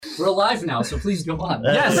We're live now, so please go on.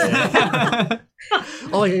 Yes.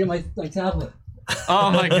 Oh, I gotta get my tablet.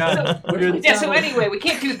 Oh my god. Yeah, so anyway, we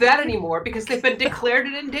can't do that anymore because they've been declared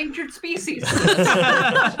an endangered species.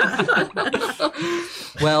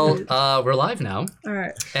 Well, we're live now. All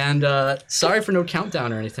right. And sorry for no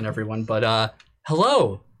countdown or anything, everyone, but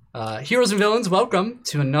hello. Heroes and villains, welcome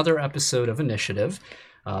to another episode of Initiative.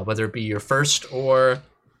 Whether it be your first or,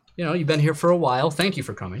 you've been here for a while, thank you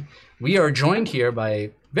for coming. We are joined here by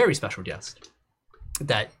a very special guest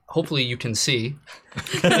that hopefully you can see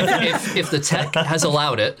if the tech has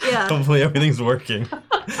allowed it. Yeah. Hopefully everything's working.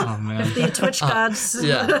 Oh man. The Twitch gods.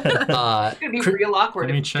 Yeah. It's going to be real awkward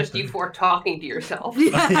if just you four talking to yourself. A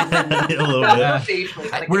little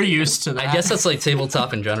bit. We're used to that. I guess that's like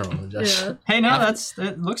tabletop in general. Just, Yeah. Hey, no,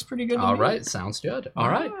 that looks pretty good. all right, sounds good. All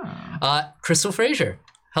right. Crystal Frasier.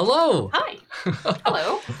 Hello. Hi.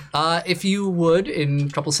 Hello. If you would, in a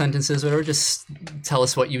couple sentences, whatever, just tell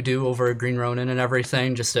us what you do over at Green Ronin and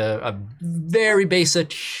everything. Just a very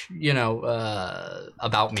basic,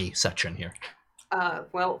 about me section here.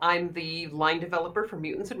 Well, I'm the line developer for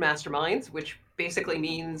Mutants and Masterminds, which basically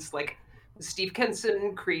means, Steve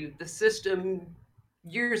Kenson created the system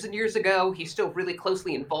years and years ago. He's still really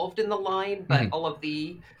closely involved in the line, but all of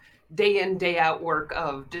the day in, day out work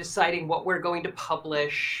of deciding what we're going to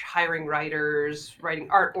publish, hiring writers, writing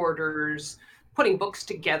art orders, putting books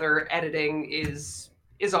together, editing is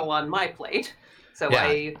all on my plate. So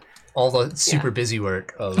Yeah. All the super busy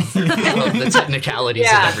work of the technicalities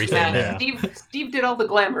and everything. Yeah. Steve did all the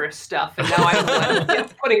glamorous stuff, and now I'm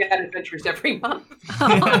putting out adventures every month.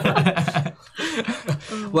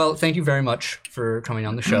 Well, thank you very much for coming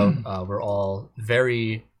on the show. We're all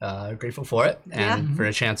very grateful for it, and for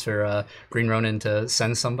a chance for Green Ronin to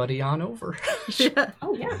send somebody on over.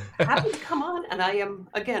 Oh yeah, happy to come on, and I am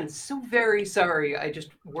again so very sorry. I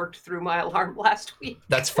just worked through my alarm last week.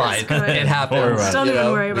 That's fine. That's It happens. Don't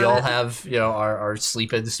even worry we about all it. have our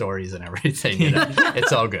sleep-in stories and everything.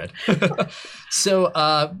 It's all good.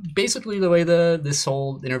 So basically, the way this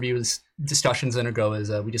whole interview discussion's gonna go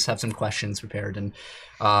is we just have some questions prepared, and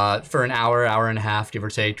for an hour and a half, give or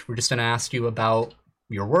take, we're just gonna ask you about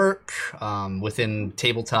your work within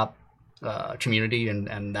tabletop community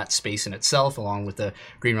and that space in itself, along with the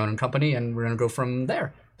Green Ronin Company, and we're gonna go from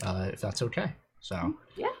there, if that's okay. So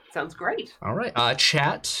Yeah, sounds great. all right,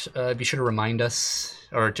 chat. Be sure to remind us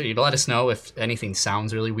or to let us know if anything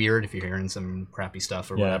sounds really weird, if you're hearing some crappy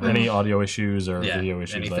stuff or whatever. Any audio issues or video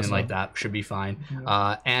issues. Anything like that should be fine.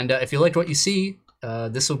 And if you liked what you see,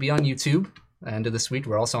 this will be on YouTube. End of this week,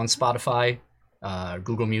 we're also on Spotify,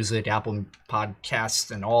 Google Music, Apple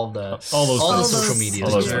Podcasts, and all the social media.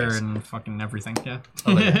 all those Twitter and fucking everything. Yeah.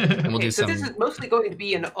 And we'll do So some. this is mostly going to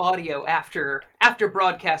be an audio after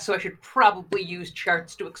broadcast, so I should probably use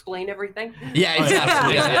charts to explain everything. Yeah,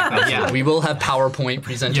 exactly. Yeah. We will have PowerPoint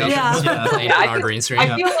presentations playing on our green screen.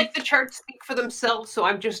 I feel like the charts speak for themselves, so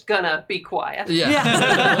I'm just gonna be quiet.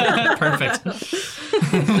 Yeah. Perfect.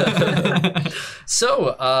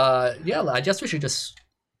 So, I guess we should just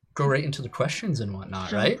go right into the questions and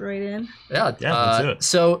whatnot, right? Jump right in. Yeah. let's do it.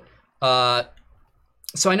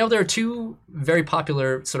 So I know there are two very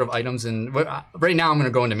popular sort of items, and right now I'm going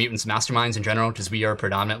to go into Mutants and Masterminds in general because we are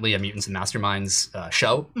predominantly a Mutants and Masterminds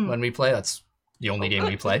show when we play. That's the only game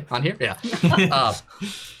we play on here. Yeah.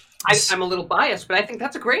 I'm a little biased, but I think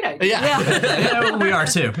that's a great idea. Yeah, we are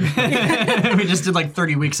too. We just did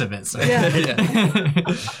 30 weeks of it. So.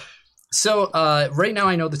 So right now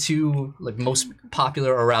I know the two most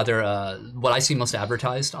popular, or rather what I see most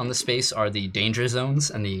advertised on the space, are the Danger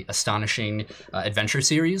Zones and the Astonishing Adventure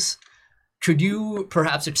series. Could you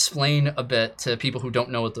perhaps explain a bit to people who don't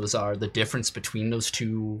know what those are, the difference between those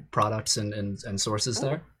two products and sources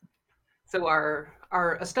there? So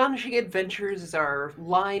our Astonishing Adventures is our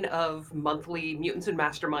line of monthly Mutants and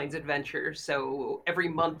Masterminds adventures. So every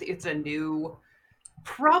month it's a new,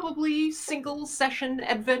 probably single session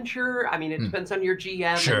adventure. I mean, it depends on your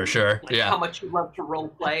GM. Sure. How much you love to role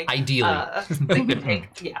play. Ideally. They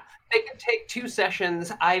can take 2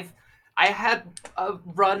 sessions. I had a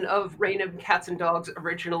run of Reign of Cats and Dogs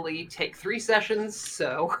originally take 3 sessions,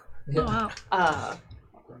 so Oh, wow.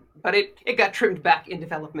 but it got trimmed back in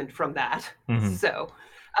development from that. So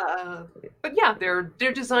but yeah, they're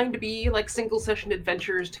designed to be single session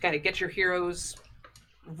adventures to kind of get your heroes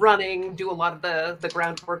running, do a lot of the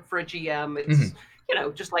groundwork for a GM. It's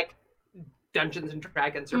just like Dungeons and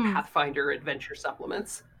Dragons or Pathfinder adventure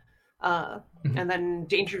supplements. And then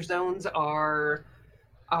Danger Zones are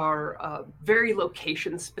very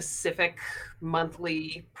location specific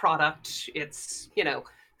monthly product. It's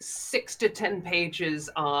 6 to 10 pages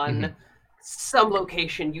on some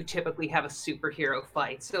location, you typically have a superhero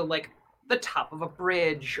fight. So like the top of a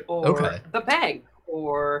bridge, or the bank,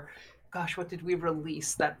 or gosh, what did we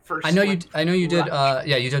release that first? I know you did.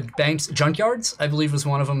 You did banks, junkyards. I believe was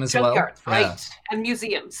one of them as well. Junkyards, right? And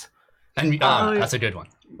museums. And that's a good one.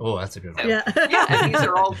 Oh, that's a good one. Yeah, and these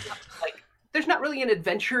are all like. There's not really an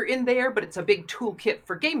adventure in there, but it's a big toolkit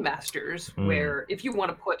for game masters where if you want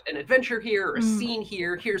to put an adventure here or a scene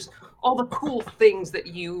here, here's all the cool things that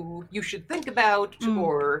you should think about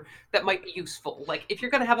or that might be useful. Like if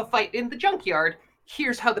you're going to have a fight in the junkyard,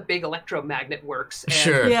 here's how the big electromagnet works. And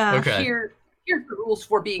here's the rules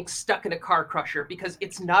for being stuck in a car crusher, because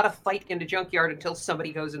it's not a fight in the junkyard until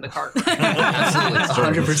somebody goes in the car crusher. Absolutely,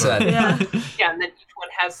 100%. Yeah, and then each one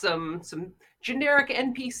has some generic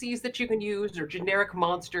NPCs that you can use, or generic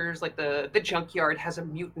monsters. Like the junkyard has a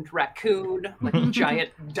mutant raccoon, like a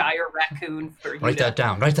giant dire raccoon. Write that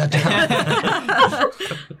down.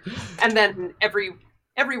 And then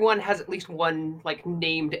everyone has at least one like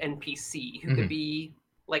named NPC who could be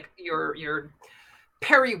like your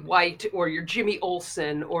Perry White, or your Jimmy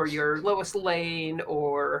Olsen, or your Lois Lane,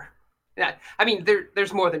 or I mean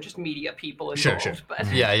there's more than just media people involved. Sure. But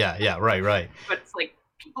right. But it's like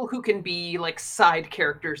people who can be like side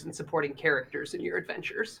characters and supporting characters in your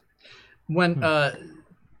adventures. When that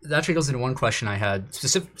actually goes into one question I had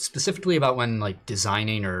specifically about when like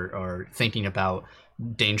designing or thinking about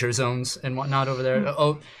danger zones and whatnot over there.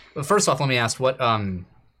 First off, let me ask what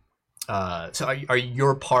so are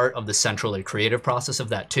you part of the central like, creative process of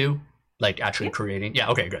that too? Like actually creating? Yeah.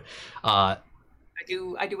 Okay. Good. I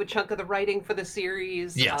do a chunk of the writing for the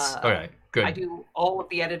series. Yes. All right. Good. I do all of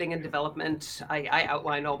the editing and development. I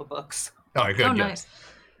outline all the books. All right. Good. Good. Nice.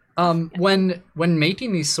 When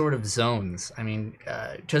making these sort of zones, I mean,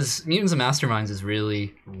 because Mutants and Masterminds is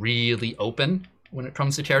really, really open when it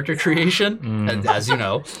comes to character creation, as you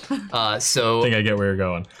know. So I think I get where you're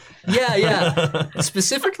going. Yeah.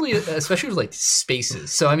 Specifically, especially with like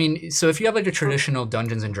spaces. So I mean, so if you have like a traditional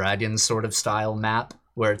Dungeons and Dragons sort of style map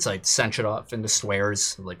where it's like centered off into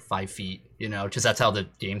squares of like 5 feet, you know, because that's how the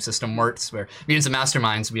game system works. Where Mutants and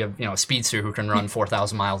Masterminds, we have a speedster who can run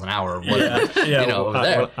 4,000 miles an hour, or whatever. Yeah. Over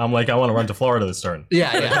there. I'm like, I want to run to Florida this turn.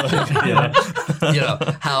 Yeah.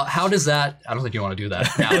 How does that? I don't think you want to do that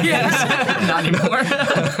now. Not anymore.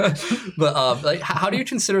 But like, how do you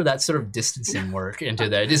consider that sort of distancing work into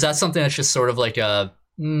that? Is that something that's just sort of like a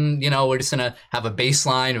we're just gonna have a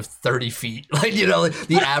baseline of 30 feet, like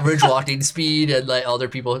the average walking speed, and like other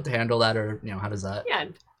people handle that, or how does that? Yeah,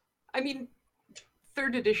 I mean,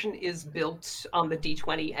 third edition is built on the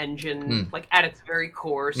D20 engine, like at its very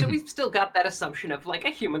core. So we've still got that assumption of like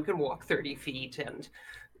a human can walk 30 feet, and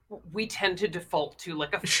we tend to default to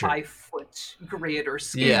like a 5-foot grid or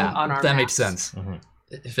scale on our that maps. makes sense.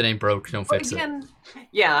 If it ain't broke, don't fix it.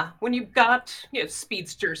 Yeah, when you've got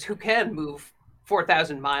speedsters who can move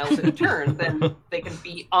 4,000 miles in a turn, then they can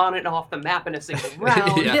be on and off the map in a single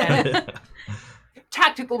round. And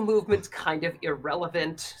tactical movement's kind of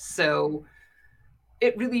irrelevant, so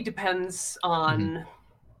it really depends on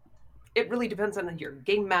your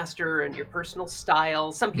game master and your personal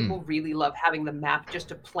style. Some people really love having the map just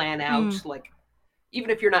to plan out, like even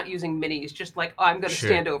if you're not using minis, just like, I'm going to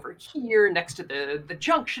stand over here next to the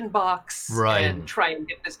junction box and try and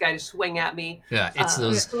get this guy to swing at me. Yeah, it's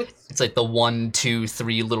it's like the 1, 2,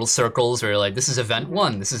 3 little circles where you're like, this is event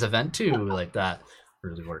 1, this is event 2, like that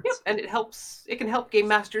really works. Yep, and it can help game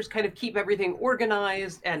masters kind of keep everything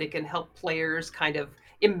organized, and it can help players kind of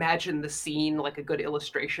imagine the scene like a good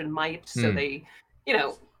illustration might. So they,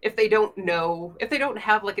 if they don't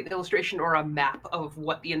have like an illustration or a map of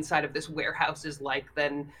what the inside of this warehouse is like,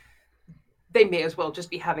 then they may as well just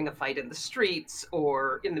be having a fight in the streets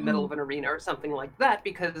or in the middle of an arena or something like that,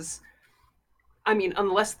 because, I mean,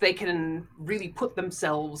 unless they can really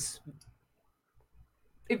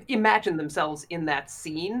imagine themselves in that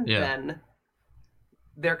scene, then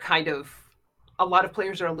they're kind of, a lot of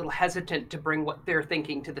players are a little hesitant to bring what they're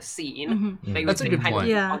thinking to the scene. That's a good point.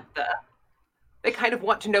 They kind of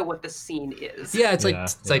want to know what the scene is. Yeah, it's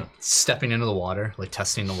like stepping into the water, like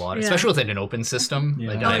testing the water, especially within an open system.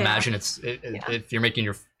 Like I imagine if you're making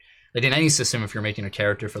like in any system, if you're making a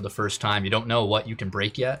character for the first time, you don't know what you can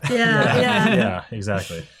break yet. Yeah,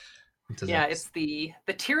 exactly. It's the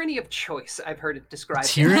tyranny of choice. I've heard it described.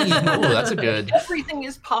 Tyranny. Oh, that's a good. Everything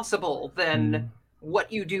is possible, then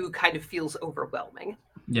what you do kind of feels overwhelming.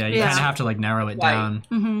 Yeah, you kind of have to like narrow it down.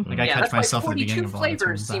 Like I catch myself at the beginning of 42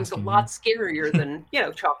 flavors seems a lot scarier than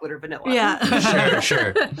chocolate or vanilla. Yeah,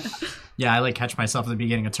 sure. Yeah, I like catch myself at the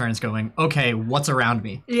beginning of turns going, okay, what's around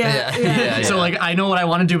me? Yeah. So like I know what I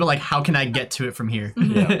want to do, but like how can I get to it from here?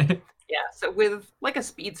 So with like a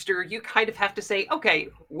speedster, you kind of have to say, okay,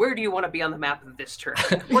 where do you want to be on the map of this turn?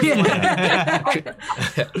 Where do you want to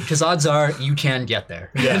be? Because odds are you can get there,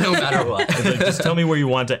 no matter what. It's like, just tell me where you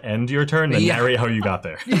want to end your turn, then narrate how you got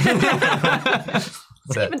there.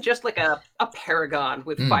 Even just like a paragon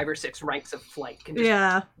with 5 or 6 ranks of flight can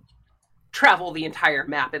just travel the entire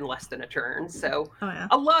map in less than a turn. So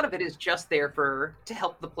a lot of it is just there to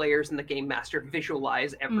help the players and the game master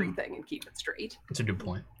visualize everything and keep it straight. That's a good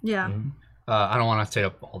point. Yeah. I don't want to take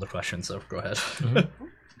up all the questions, so go ahead.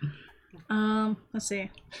 Let's see.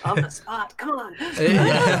 On the spot, come on.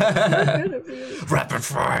 Rapid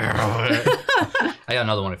fire. I got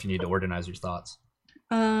another one if you need to organize your thoughts.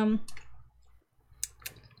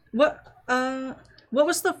 What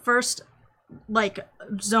was the first like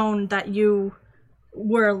zone that you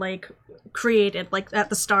were like created like at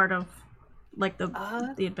the start of like the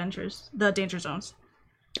adventures, the danger zones?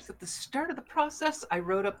 So at the start of the process, I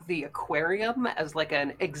wrote up the aquarium as like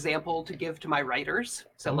an example to give to my writers.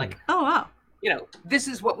 So like, oh wow, this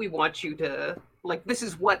is what we want you to like. This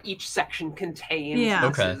is what each section contains. Yeah.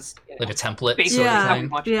 This Okay. is, Like a template basically sort of how we thing.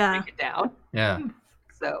 want you to break it down. Yeah.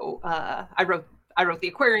 So I wrote the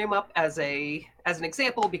aquarium up as an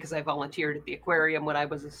example because I volunteered at the aquarium when I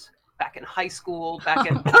was back in high school. Back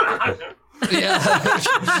in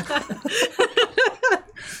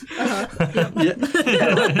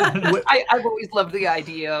I've always loved the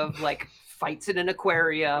idea of like fights in an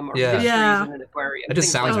aquarium or mysteries in an aquarium. It just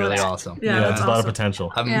things sounds like really that. awesome. Yeah, that's it's a lot of awesome.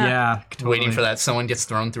 potential. I'm Totally. waiting for that. Someone gets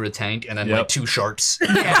thrown through a tank and then like 2 sharks.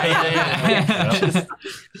 Yeah.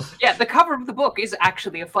 Yeah, the cover of the book is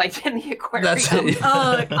actually a fight in the aquarium. That's it.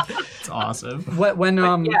 It's awesome. When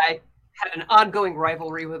Yeah, I had an ongoing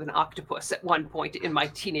rivalry with an octopus at one point in my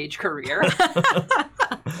teenage career.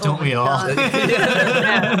 Don't we all?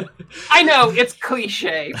 Yeah. I know it's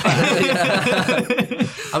cliche, but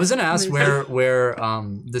I was gonna ask where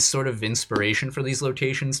this sort of inspiration for these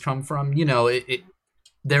locations come from.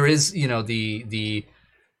 There is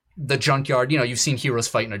the junkyard. You've seen heroes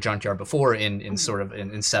fight in a junkyard before in sort of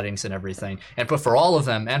in settings and everything. But for all of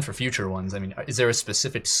them and for future ones, I mean, is there a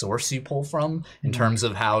specific source you pull from in terms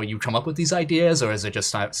of how you come up with these ideas, or is it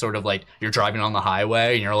just sort of like you're driving on the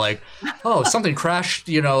highway and you're like, oh, something crashed,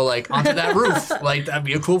 like onto that roof, like that'd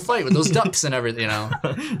be a cool fight with those ducks and everything,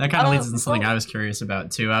 That kind of leads into something I was curious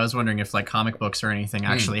about too. I was wondering if like comic books or anything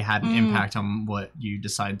actually had an impact on what you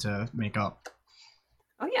decide to make up.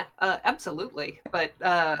 oh yeah, absolutely. But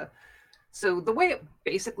so the way it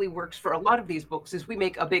basically works for a lot of these books is we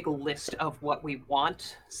make a big list of what we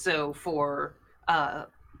want. So for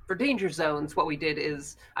Danger Zones, what we did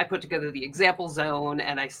is I put together the example zone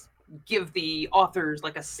and I give the authors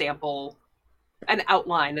like a sample, an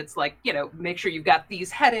outline. It's like, make sure you've got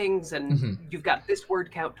these headings and you've got this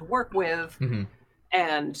word count to work with.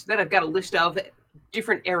 And then I've got a list of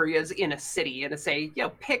different areas in a city and to say,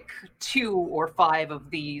 pick 2 or 5 of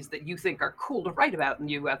these that you think are cool to write about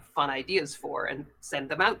and you have fun ideas for and send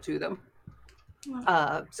them out to them.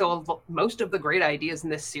 So most of the great ideas in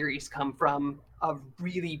this series come from a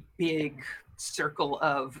really big circle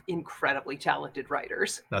of incredibly talented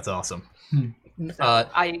writers. That's awesome. So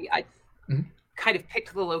I kind of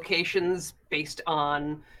picked the locations based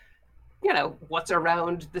on what's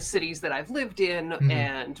around the cities that I've lived in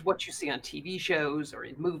and what you see on TV shows or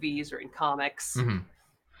in movies or in comics.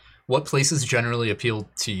 What places generally appeal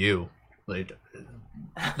to you? Like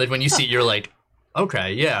when you see it, you're like,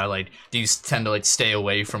 okay, yeah. Like, do you tend to like stay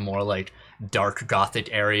away from more like dark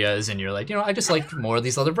gothic areas, and you're like, I just like more of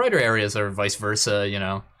these other brighter areas, or vice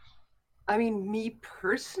versa, I mean, me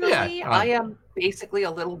personally, I am basically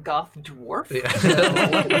a little goth dwarf.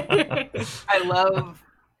 So I love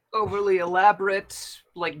overly elaborate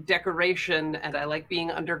like decoration, and I like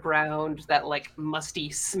being underground. That like musty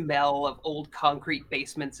smell of old concrete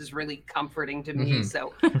basements is really comforting to me.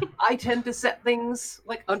 So I tend to set things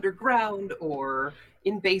like underground or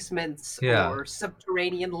in basements or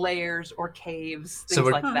subterranean layers or caves, things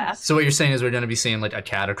like that. So what you're saying is we're going to be seeing like a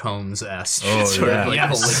catacombs-esque sort of like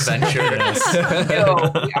whole adventure.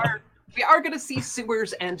 No, we are going to see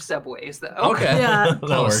sewers and subways, though. Okay. Yeah.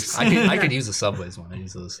 That works. I could use the subways one. I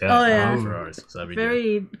use those. Oh, yeah. For ours. So that'd be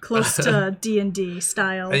Very close to D&D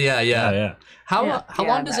style. good. Yeah. How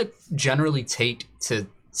long does that's- it generally take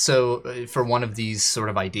for one of these sort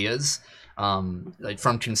of ideas, like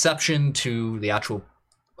from conception to the actual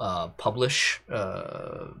publication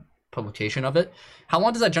of it? How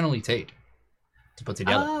long does that generally take to put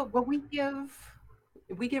together? Well,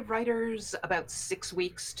 we give writers about 6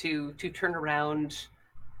 weeks to turn around.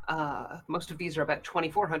 Most of these are about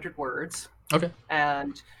 2,400 words. Okay.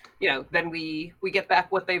 And then we get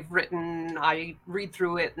back what they've written. I read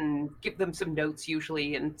through it and give them some notes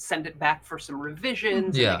usually, and send it back for some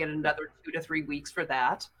revisions. Yeah. And I get another 2 to 3 weeks for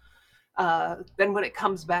that. Then when it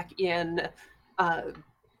comes back in,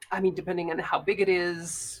 depending on how big it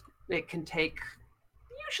is, it can take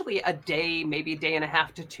usually a day, maybe a day and a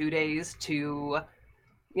half to 2 days to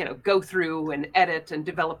go through and edit and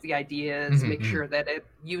develop the ideas, make sure that it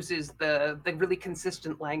uses the really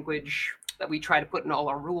consistent language that we try to put in all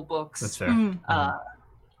our rule books. That's fair.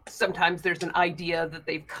 Sometimes there's an idea that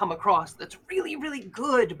they've come across that's really, really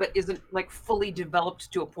good, but isn't like fully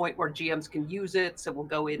developed to a point where GMs can use it. So we'll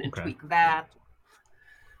go in and tweak that.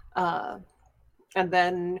 And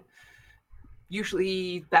then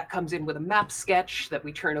usually that comes in with a map sketch that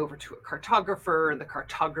we turn over to a cartographer, and the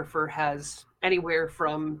cartographer has anywhere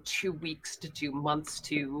from 2 weeks to 2 months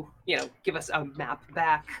to, give us a map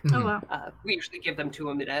back. Oh, wow. We usually give them to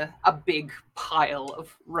them in a big pile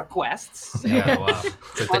of requests. Yeah, wow.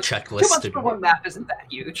 It's like the 2 checklist. months for one map isn't that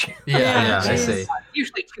huge. Yeah, I geez. see.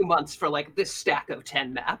 Usually 2 months for like this stack of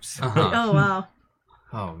 10 maps. Uh-huh. Oh, wow.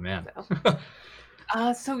 Oh, man.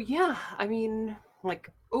 So yeah, like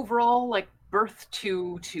overall, like birth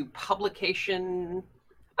to publication,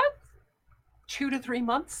 2 to 3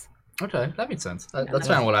 months. Okay, that makes sense. That's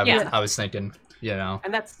kind of what I was thinking,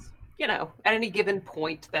 And that's, at any given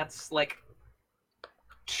point, that's like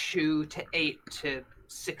 2 to 8 to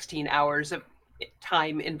 16 hours of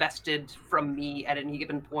time invested from me at any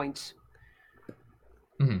given point.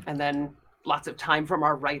 And then lots of time from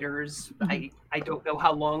our writers. I don't know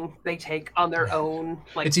how long they take on their own.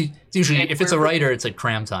 Like it's usually, if it's a writer, it's like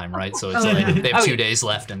cram time, right? So it's they have 2 days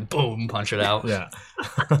left and boom, punch it out. Yeah.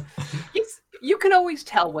 You can always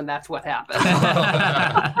tell when that's what happens.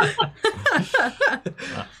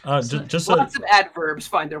 Just Lots of adverbs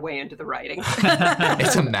find their way into the writing.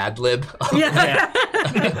 It's a Mad Lib.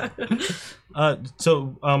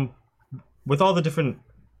 So, with all the different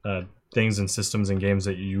things and systems and games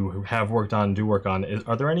that you have worked on, do work on,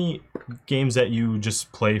 are there any games that you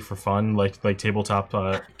just play for fun, like tabletop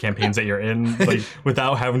campaigns that you're in, like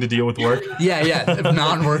without having to deal with work? Yeah,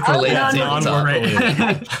 non-work related.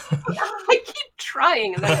 I keep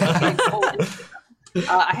trying, and that's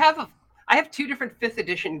I have 2 different 5th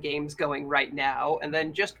edition games going right now, and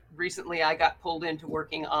then just recently I got pulled into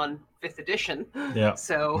working on 5th edition. Yeah.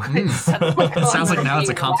 So it sounds like now it's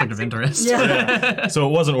a conflict of interest. Yeah. So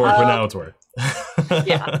it wasn't work, but now it's work.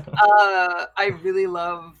 Yeah. I really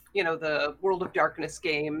love, the World of Darkness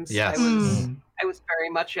games. Yes. I was very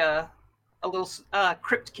much a little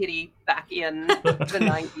crypt kitty back in the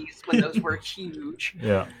 90s when those were huge.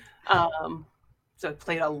 Yeah. So I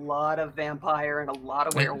played a lot of vampire and a lot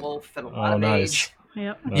of werewolf and a lot of nice. mage.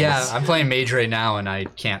 Yep. Nice. Yeah, I'm playing Mage right now, and I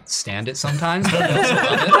can't stand it sometimes. But I also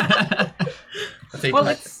love it. Well,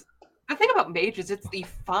 it's the thing about mage is it's the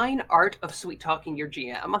fine art of sweet talking your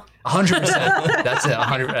GM. 100%. That's it.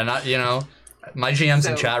 100. And my GM's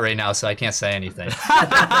in chat right now, so I can't say anything.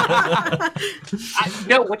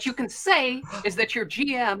 No, what you can say is that your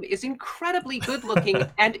GM is incredibly good looking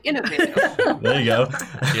and innovative. There you go.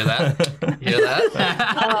 Hear that? Hear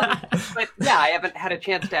that? But yeah, I haven't had a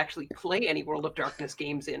chance to actually play any World of Darkness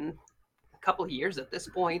games in a couple of years at this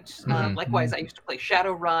point. Likewise, I used to play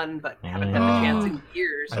Shadowrun, but haven't had the chance in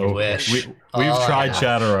years. I wish. We've tried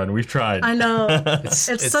Shadowrun. We've tried. I know.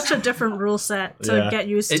 It's such a different rule set to get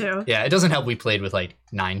used to. Yeah, it doesn't help we played with like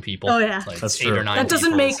 9 people. Oh, yeah. Like That's 8 true. or 9 That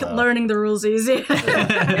doesn't people, make so. learning the rules easy.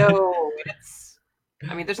 No,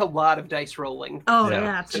 there's a lot of dice rolling. Oh, Yeah.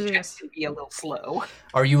 yeah. So checks Jeez. can be a little slow.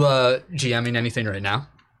 Are you GMing anything right now?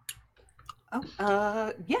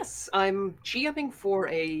 Yes, I'm GMing for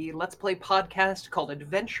a Let's Play podcast called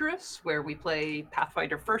Adventurous, where we play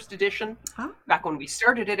Pathfinder First Edition. Huh? Back when we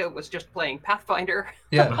started it, it was just playing Pathfinder.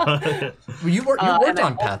 Yeah. Well, you worked and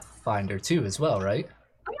on Pathfinder too, as well, right?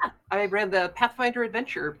 Oh, yeah, I ran the Pathfinder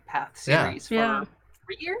Adventure Path series for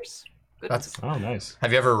 3 years. That's. Oh, nice.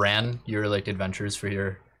 Have you ever ran your like adventures for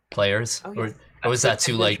your players? Oh, yes. Or was that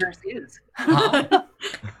too like? Adventurous is. Huh?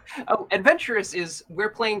 Adventurous is we're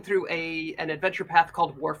playing through an adventure path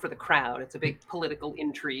called War for the Crown. It's a big political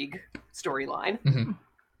intrigue storyline. Mm-hmm.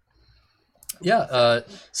 Yeah.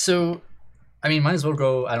 So, might as well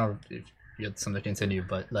go. I don't know if you had something to continue,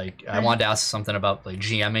 but like I wanted to ask something about like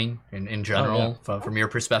GMing in general from your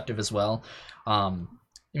perspective as well.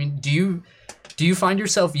 Do you find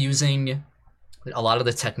yourself using a lot of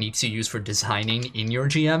the techniques you use for designing in your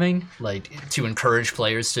GMing, like to encourage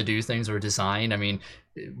players to do things or design?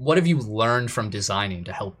 What have you learned from designing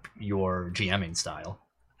to help your GMing style?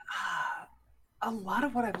 A lot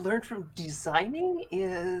of what I've learned from designing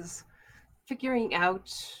is figuring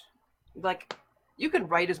out like, you can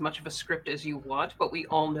write as much of a script as you want, but we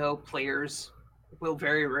all know players will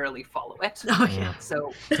very rarely follow it. Oh yeah.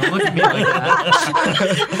 So Don't look at me like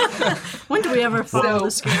that. When do we ever follow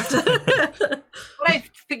the script? what I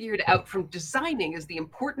figured out from designing is the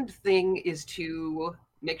important thing is to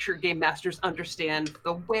make sure game masters understand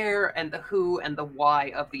the where and the who and the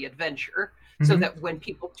why of the adventure, so that when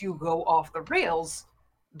people do go off the rails,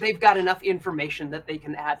 they've got enough information that they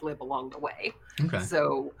can ad-lib along the way. Okay.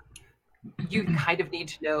 So you kind of need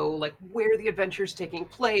to know like where the adventure is taking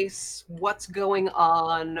place, what's going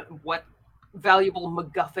on, what valuable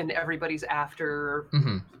MacGuffin everybody's after,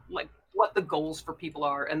 like what the goals for people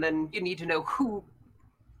are, and then you need to know who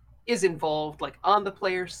is involved, like on the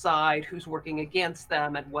player's side, who's working against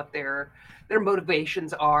them, and what their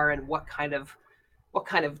motivations are, and what kind of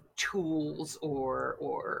tools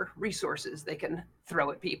or resources they can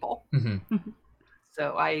throw at people.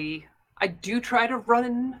 So I do try to work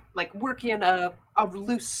in a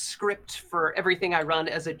loose script for everything I run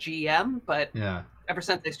as a GM, but ever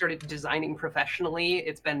since I started designing professionally,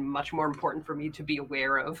 it's been much more important for me to be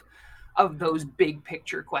aware of those big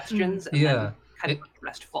picture questions and then kind of let the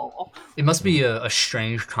rest fall. It must be a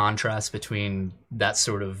strange contrast between that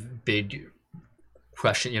sort of big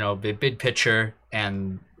question, big picture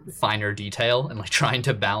and finer detail, and like trying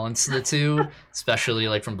to balance the two, especially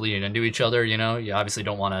like from bleeding into each other. You obviously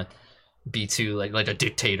don't want to be too like a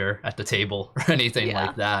dictator at the table or anything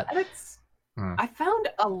like that. And I found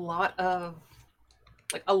a lot of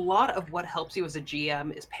what helps you as a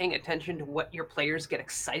GM is paying attention to what your players get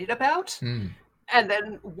excited about, and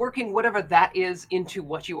then working whatever that is into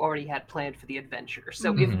what you already had planned for the adventure.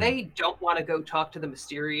 So if they don't want to go talk to the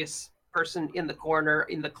mysterious person in the corner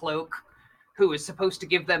in the cloak who is supposed to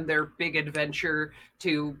give them their big adventure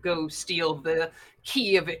to go steal the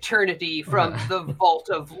key of eternity from the vault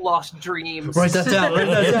of lost dreams. Write that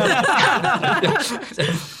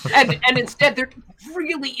down. And instead they're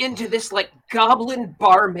really into this like goblin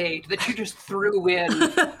barmaid that you just threw in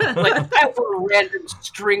like over a random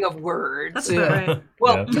string of words. That's right.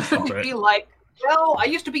 Well, this would be like, well, I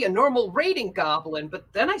used to be a normal raiding goblin,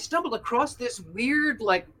 but then I stumbled across this weird,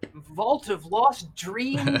 like, vault of lost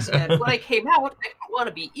dreams, and when I came out, I didn't want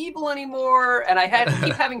to be evil anymore, and I had to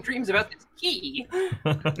keep having dreams about this key.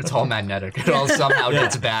 It's all magnetic. It all somehow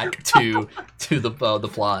gets back to the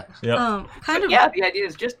plot. Yep. The idea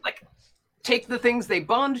is just, like, take the things they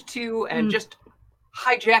bond to and just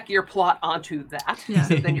hijack your plot onto that.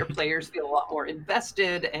 So then your players feel a lot more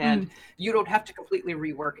invested, and you don't have to completely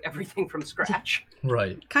rework everything from scratch.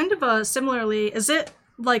 Right. Kind of similarly, is it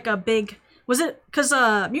like a big, was it, because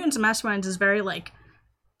Mutants and Masterminds is very like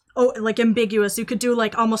ambiguous, you could do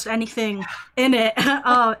like almost anything in it.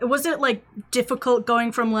 Was it like difficult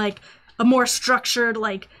going from like a more structured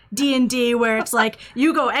like D&D where it's like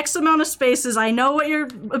you go X amount of spaces, I know what your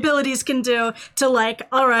abilities can do, to like,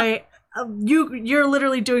 all right, you're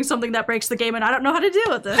literally doing something that breaks the game, and I don't know how to deal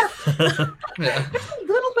with it. It's a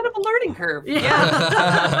little bit of a learning curve.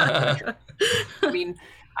 I mean,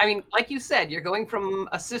 like you said, you're going from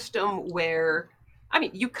a system where,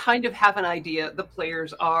 you kind of have an idea the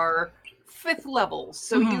players are 5th levels,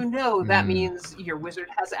 so that means your wizard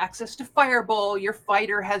has access to fireball, your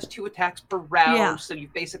fighter has 2 attacks per round, so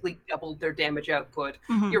you've basically doubled their damage output.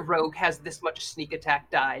 Your rogue has this much sneak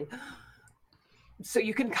attack die. So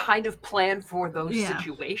you can kind of plan for those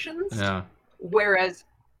situations. Whereas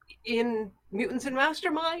in Mutants and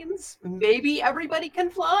Masterminds, maybe everybody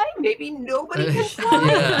can fly, maybe nobody can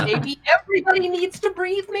fly, maybe everybody needs to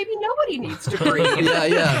breathe, maybe nobody needs to breathe.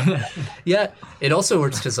 Yeah. It also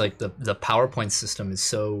works because like the PowerPoint system is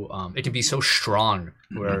so it can be so strong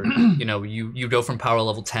where you go from power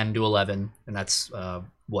level 10 to 11, and that's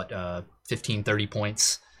 15-30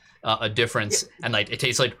 points a difference, and like it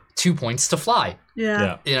takes like 2 points to fly.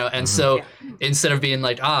 And so instead of being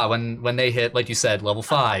like when they hit, like you said, level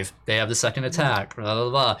 5, they have the second attack, blah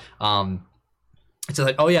blah blah. It's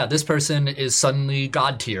like, oh yeah, this person is suddenly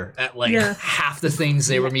god tier at like half the things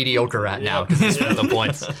they were mediocre at now because they spent the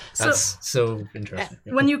points. That's so interesting.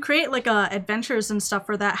 When you create like adventures and stuff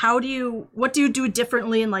for that, what do you do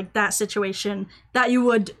differently in like that situation that you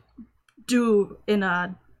would do in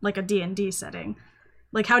a D&D setting?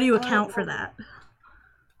 Like, how do you account for that?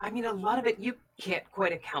 A lot of it you can't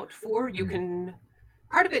quite account for. You can.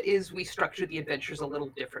 Part of it is we structure the adventures a little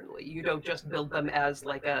differently. You don't just build them as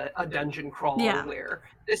like a dungeon crawl where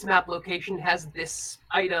this map location has this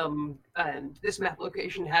item and this map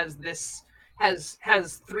location has this has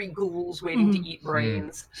 3 ghouls waiting to eat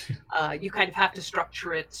brains. You kind of have to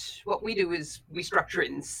structure it. What we do is we structure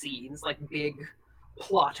it in scenes, like big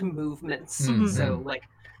plot movements. So like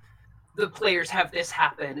the players have this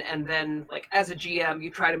happen, and then like as a GM you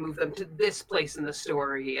try to move them to this place in the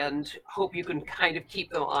story and hope you can kind of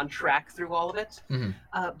keep them on track through all of it.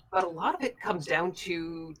 But a lot of it comes down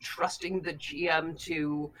to trusting the GM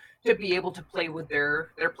to be able to play with their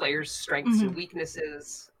players' strengths and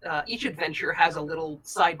weaknesses. Each adventure has a little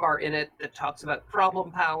sidebar in it that talks about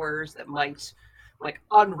problem powers that might like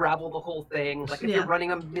unravel the whole thing. Like if you're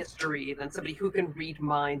running a mystery, then somebody who can read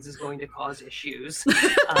minds is going to cause issues.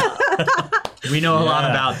 We know a lot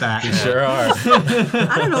about that. You sure are.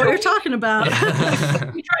 I don't know what you're talking about.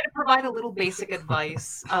 We try to provide a little basic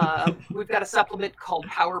advice. We've got a supplement called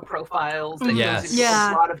Power Profiles that goes into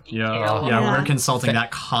a lot of detail. We're consulting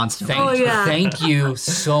that constantly. Thank you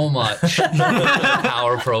so much.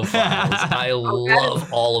 Power Profiles. I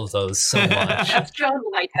love all of those so much. That's John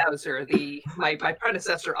Lighthouser, my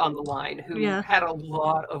predecessor on the line, who had a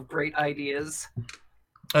lot of great ideas.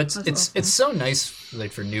 It's so nice,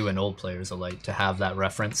 like for new and old players alike, to have that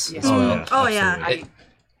reference as well.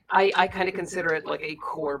 I kind of consider it like a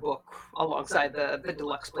core book alongside the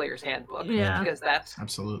deluxe player's handbook. Because that's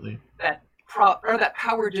absolutely that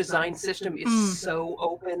power design system is so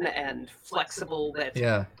open and flexible that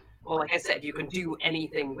well, like I said, you can do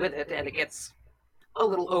anything with it, and it gets a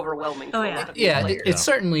little overwhelming. It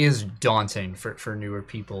certainly is daunting for newer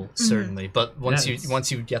people, certainly. But once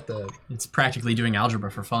you get it's practically doing algebra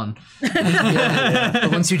for fun. But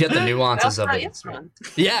once you get the nuances of it, it's fun.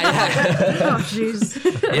 Oh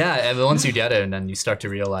jeez. And once you get it, and then you start to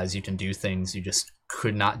realize you can do things you just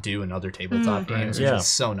could not do in other tabletop games, which is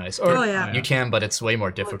so nice. Or you can, but it's way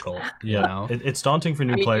more difficult. You know? It's daunting for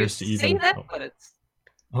new players to even. Say that, but it's.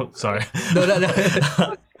 Oh, sorry.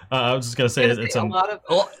 No. I was just gonna say it's a lot of.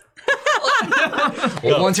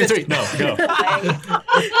 Well, 1, 2, 3. No, go.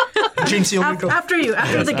 Jinx, after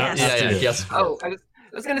the guest. Yes. Oh, I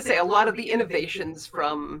was going to say a lot of the innovations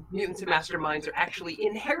from Mutants and Masterminds are actually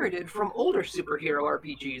inherited from older superhero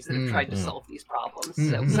RPGs that have tried to solve these problems.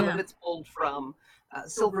 So some of it's pulled from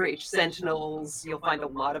Silver Age Sentinels. You'll find a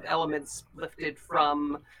lot of elements lifted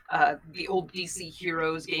from the old DC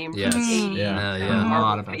Heroes game from the 80s,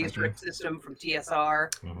 Marvel Phase Rip system from TSR.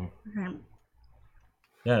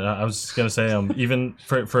 Yeah, I was just gonna say, even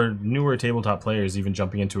for newer tabletop players, even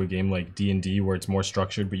jumping into a game like D&D where it's more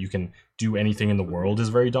structured, but you can do anything in the world is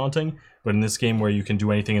very daunting. But in this game where you can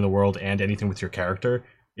do anything in the world and anything with your character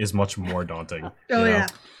is much more daunting.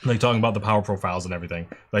 Like talking about the power profiles and everything,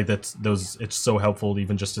 like it's so helpful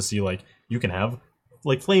even just to see like you can have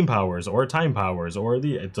like flame powers or time powers or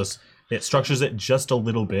it structures it just a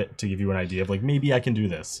little bit to give you an idea of like maybe I can do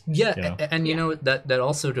this. And you know that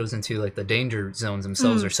also goes into like the danger zones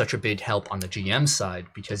themselves are such a big help on the GM side,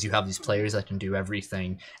 because you have these players that can do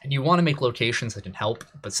everything, and you want to make locations that can help,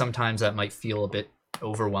 but sometimes that might feel a bit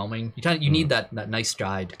overwhelming. You need that nice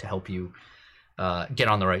guide to help you get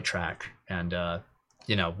on the right track. And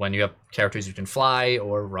when you have characters who can fly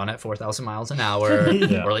or run at 4,000 miles an hour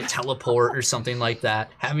or like teleport or something like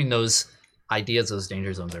that, having those ideas, those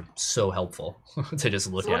danger zones are so helpful to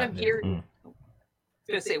just look at.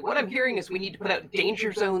 What I'm hearing is we need to put out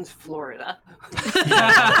Danger Zones Florida.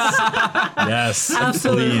 Yes,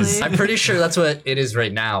 absolutely. Please. I'm pretty sure that's what it is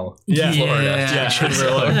right now. Florida.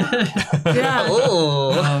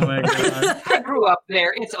 Oh my god. I grew up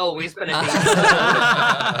there. It's always been a danger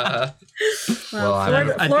zone.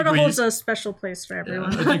 Florida holds a special place for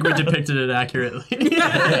everyone. I think we depicted it accurately.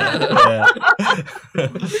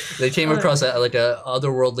 They came across a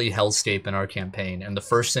otherworldly hellscape in our campaign, and the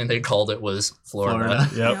first thing they called it was Florida.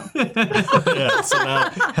 Yep. So now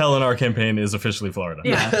hell in our campaign is officially Florida.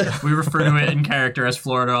 We refer to it in character as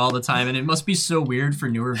Florida all the time, and it must be so weird for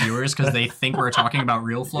newer viewers because they think we're talking about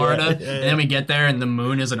real Florida, and then we get there and the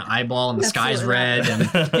moon is an eyeball and the sky's red, and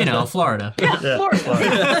Florida.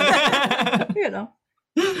 Florida.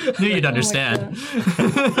 Knew you'd understand.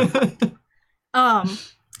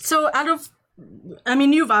 So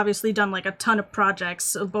you've obviously done like a ton of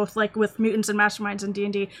projects, both like with Mutants and Masterminds and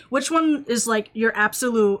D&D. Which one is like your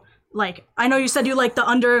absolute, like, I know you said you like the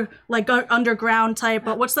underground type,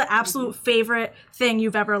 but what's the absolute favorite thing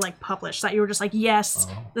you've ever like published that you were just like, yes,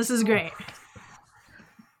 this is great?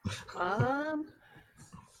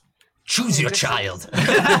 Choose your child. You're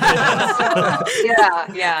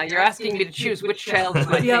asking me to choose which child is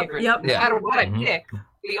my favorite. No matter what I pick,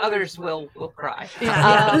 the others will cry.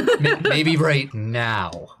 Maybe right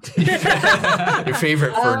now. Your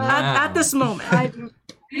favorite for now. At this moment. I'm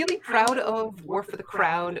really proud of War for the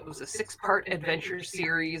Crown. It was a 6-part adventure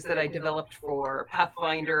series that I developed for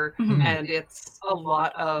Pathfinder, and it's a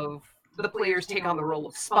lot of the players take on the role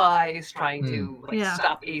of spies, trying to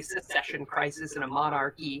stop a secession crisis in a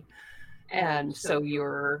monarchy. And so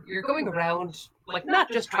you're going around, like, not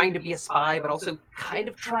just trying to be a spy, but also kind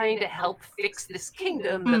of trying to help fix this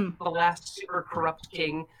kingdom that the last super corrupt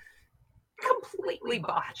king completely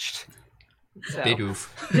botched. So, Big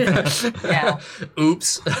oof. yeah.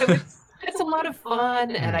 Oops. It's a lot of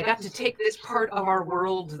fun, and I got to take this part of our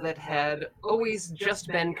world that had always just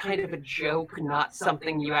been kind of a joke, not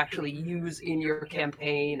something you actually use in your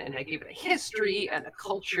campaign, and I gave it a history and a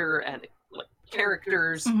culture and like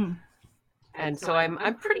characters. And so I'm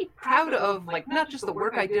pretty proud of, like, not just the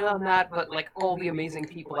work I did on that, but like all the amazing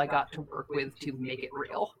people I got to work with to make it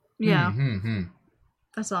real. Yeah. Mm-hmm.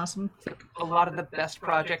 That's awesome. A lot of the best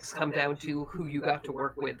projects come down to who you got to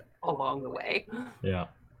work with along the way. Yeah.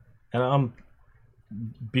 And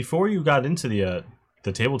before you got into the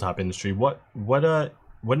tabletop industry, what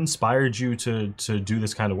inspired you to do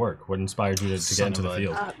this kind of work? What inspired you to get into the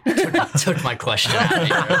field? Took my question out of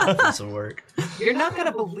here. Piece of work. You're not going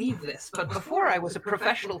to believe this, but before I was a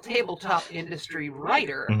professional tabletop industry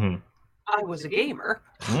writer, I was a gamer.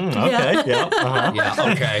 Okay, yeah. Uh-huh.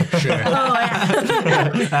 Yeah, okay, sure. Oh, yeah.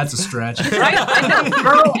 That's a stretch. Right? I know,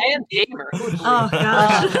 girl and gamer. Oh,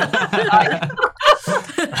 gosh.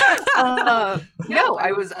 No,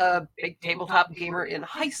 I was a big tabletop gamer in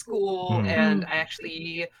high school, and I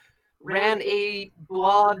actually ran a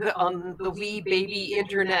blog on the wee baby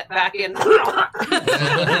internet back in today.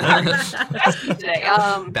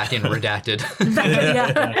 Back in redacted.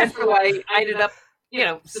 Yeah. And so I ended up,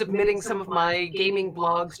 submitting some of my gaming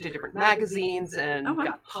blogs to different magazines and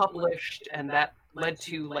got published, and that led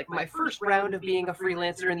to like my first round of being a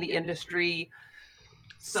freelancer in the industry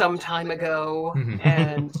some time ago.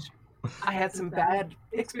 And I had some bad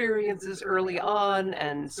experiences early on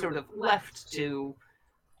and sort of left to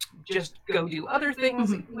just go do other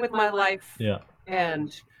things with my life. Yeah.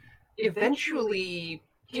 And eventually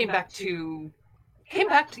came back to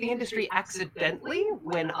the industry accidentally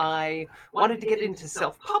when I wanted to get into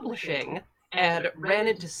self-publishing and ran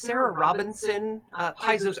into Sarah Robinson,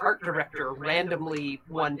 Paizo's art director, randomly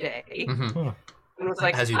one day. And was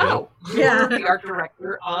like, As you oh, do. you're the art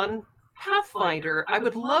director on Pathfinder. I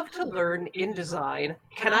would love to learn InDesign.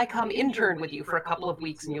 Can I come intern with you for a couple of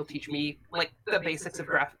weeks and you'll teach me like the basics of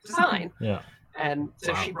graphic design? Yeah. And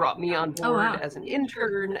so she brought me on board as an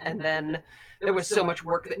intern, and then there was so much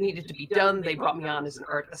work that needed to be done. They brought me on as an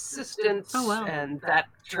art assistant, and that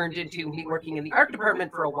turned into me working in the art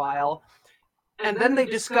department for a while. And then they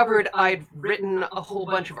discovered I'd written a whole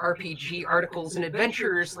bunch of RPG articles and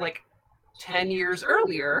adventures like 10 years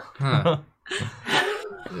earlier. Huh.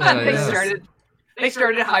 And they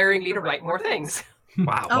started hiring me to write more things.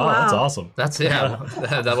 Wow. Oh, Wow, that's wow. awesome. That's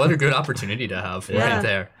that what a good opportunity to have right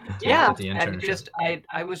there. Yeah, With the and internship. just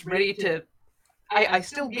I was ready to. I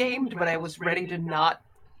still gamed, but I was ready to not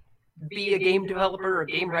be a game developer or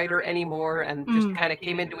game writer anymore, and just kind of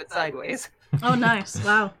came into it sideways. Oh, nice.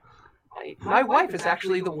 Wow. My wife is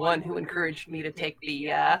actually the one who encouraged me to take the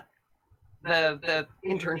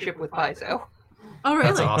internship with Paizo. Oh, really?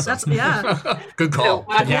 That's awesome. yeah. Good call.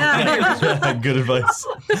 So, Yeah. Good advice.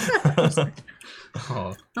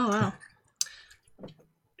 Oh, Oh, wow.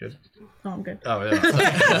 good. Oh, I'm good. Oh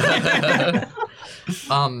yeah.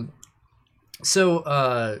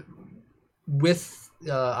 So with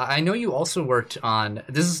I know you also worked on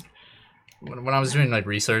this is when I was doing like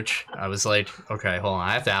research, I was like, okay, hold on,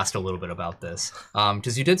 I have to ask a little bit about this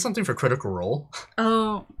because you did something for Critical Role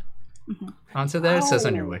Oh. onto there. It says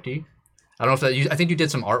on your Oh. wiki. I don't know if that I think you did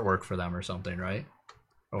some artwork for them or something, right?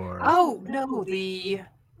 Or oh no,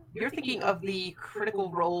 you're thinking of the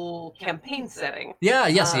Critical Role campaign setting. yeah,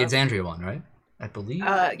 yes, the Exandria one, right? I believe.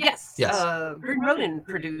 Yes. Yes. Ronin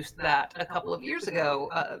produced that a couple of years ago,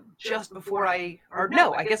 just before I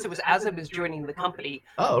guess it was as I was joining the company.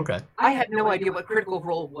 Oh, okay. I had no idea what Critical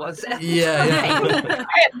Role was at the Yeah, time. yeah.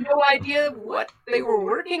 I had no idea what they were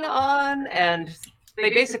working on, and they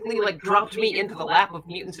basically like dropped me into the lap of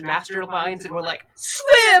mutants and masterminds and were like,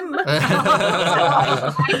 swim! So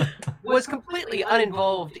I was completely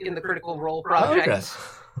uninvolved in the Critical Role project. Okay.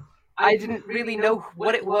 I didn't really know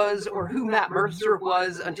what it was or who Matt Mercer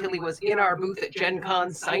was until he was in our booth at Gen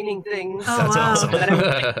Con signing things. Oh, That's wow. awesome. And then I was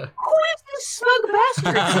like, who is this smug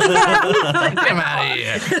bastard? Come out of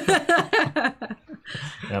here.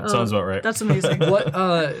 Yeah, sounds about right. That's amazing.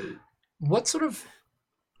 What sort of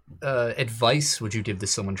advice would you give to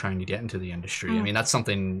someone trying to get into the industry? I mean, that's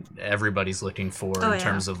something everybody's looking for Oh, in yeah.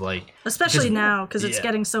 terms of like, Especially just- now, because it's yeah.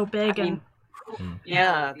 getting so big I mean, and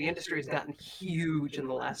yeah, the industry has gotten huge in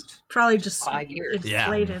the last probably just 5 years. Yeah.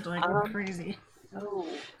 inflated like crazy. Oh.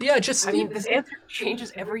 yeah, just I mean, this answer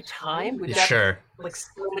changes every time. We've got sure. like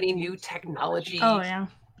so many new technology Oh, yeah.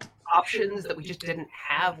 options that we just didn't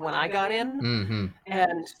have when I got in.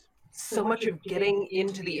 And so much of getting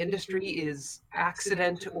into the industry is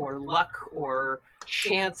accident or luck or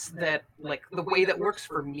chance that, like, the way that works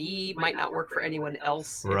for me might not work for anyone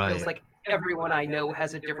else. It feels like everyone I know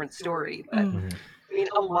has a different story. But I mean,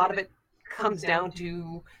 a lot of it comes down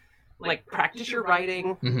to, like, practice your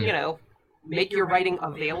writing, you know, make your writing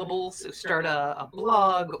available. So start a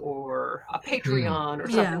blog or a Patreon or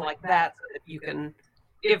something like that, so that you can,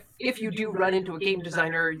 if you do run into a game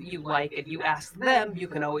designer you like and you ask them, you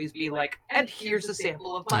can always be like, and here's a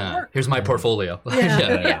sample of my work. Here's my portfolio.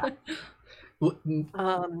 Yeah. And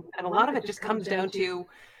a lot of it just comes down to,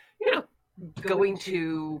 you know, going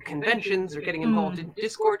to conventions or getting involved in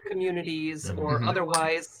Discord communities or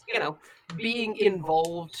otherwise, you know, being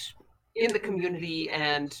involved in the community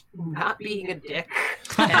and not being a dick.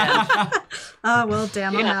 And, well,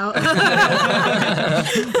 damn, I'm out.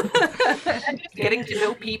 And just getting to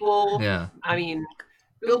know people. Yeah. I mean,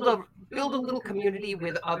 build a little community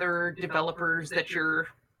with other developers that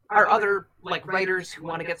are other, like, writers who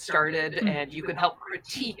want to get started, and you can help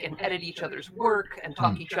critique and edit each other's work and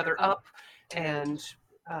talk each other up. And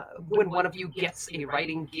when one of you gets a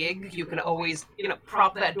writing gig, you can always, you know,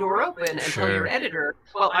 prop that door open and tell your editor,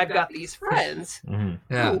 well, I've got these friends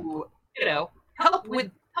who, you know, help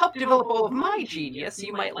develop all of my genius.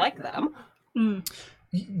 You might like them.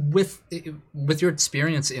 With your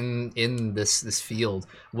experience in this field,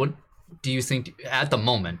 what do you think at the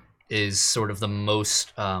moment is sort of the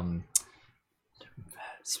most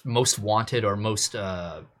wanted or most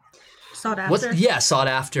sought after? Sought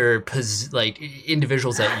after, like,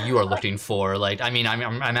 individuals that you are looking for. Like, I mean, I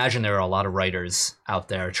imagine there are a lot of writers out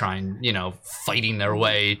there trying, you know, fighting their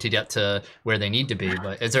way to get to where they need to be.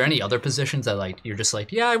 But is there any other positions that, like, you're just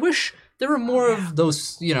like, yeah, I wish there were more of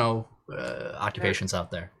those, you know, occupations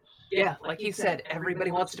out there? Yeah, like you said,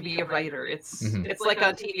 everybody wants to be a writer. It's like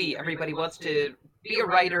on TV. Everybody wants to be a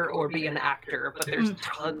writer or be an actor, but there's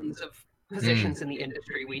tons of positions in the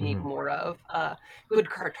industry we need more of. Good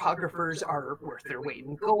cartographers are worth their weight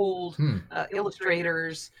in gold.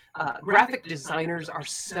 Illustrators, graphic designers are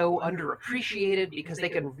so underappreciated because they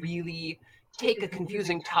can really take a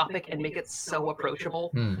confusing topic and make it so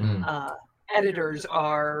approachable. Editors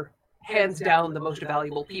are hands down the most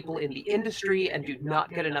valuable people in the industry and do not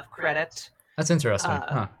get enough credit. That's interesting.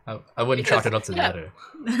 I wouldn't chalk it up to the editor.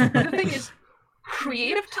 The thing is,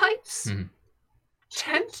 creative types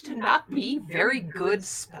tend to not be very good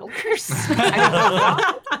spellers.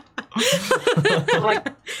 Like,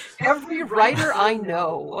 every writer I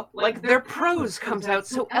know, like, their prose comes out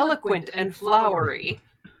so eloquent and flowery,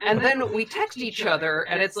 and then we text each other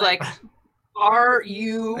and it's like, are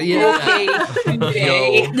you okay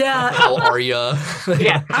today? How are ya?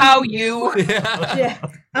 How you?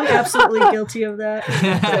 I'm absolutely guilty of that.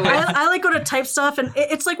 I like go to type stuff, and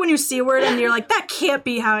it's like when you see a word and you're like, that can't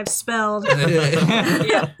be how it's spelled.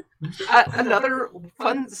 Another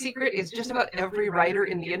fun secret is just about every writer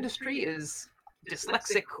in the industry is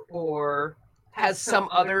dyslexic or has some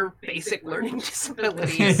other basic learning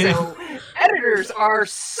disability. So editors are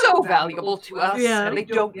so valuable to us, and they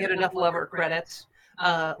don't get enough love or credit.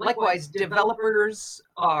 Likewise, developers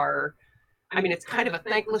are, I mean, it's kind of a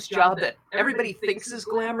thankless job that everybody thinks is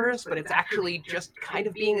glamorous, but it's actually just kind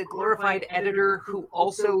of being a glorified editor who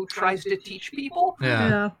also tries to teach people.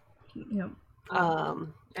 Yeah.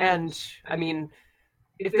 And I mean,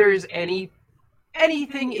 if there's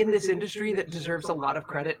anything in this industry that deserves a lot of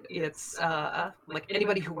credit, it's like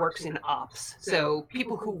anybody who works in ops. So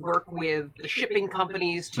people who work with the shipping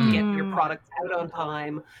companies to get your products out on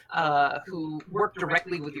time, who work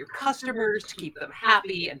directly with your customers to keep them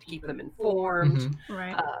happy and to keep them informed.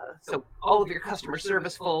 Right. So all of your customer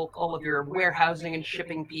service folk, all of your warehousing and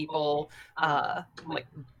shipping people, like,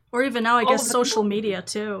 or even now, I guess social media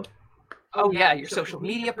too. Oh yeah, your social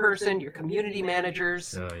media person, your community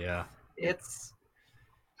managers. Oh yeah.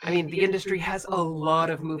 I mean, the industry has a lot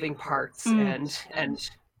of moving parts, and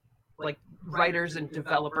like, writers and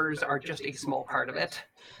developers are just a small part of it.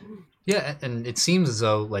 Yeah, and it seems as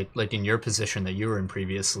though, like in your position that you were in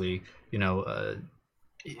previously, you know,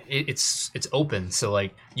 it's open. So,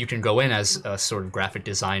 like, you can go in as a sort of graphic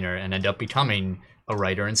designer and end up becoming a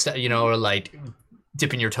writer instead, you know, or like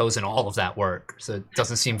dipping your toes in all of that work. So it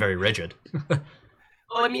doesn't seem very rigid. Well,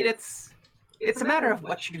 I mean, it's a matter of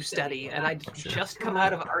what you study, and I just come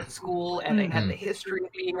out of art school, and I had the history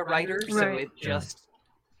of being a writer, so it just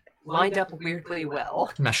lined up weirdly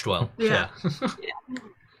well. Meshed well. Yeah.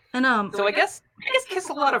 And so I guess kiss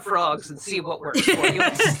a lot of frogs and see what works for you.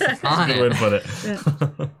 On Good way to put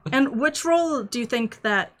it. And which role do you think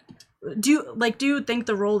that, do you think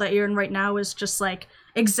the role that you're in right now is just like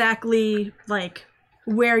exactly like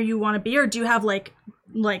where you want to be, or do you have like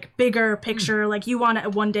bigger picture, like you want to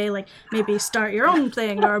one day like maybe start your own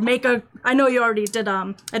thing or make a, I know you already did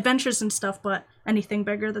adventures and stuff, but anything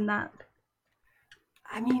bigger than that?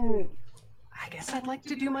 I mean, I guess I'd like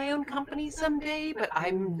to do my own company someday, but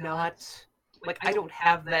I'm not, like, I don't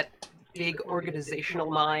have that big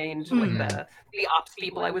organizational mind, like the ops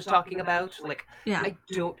people I was talking about. Like, I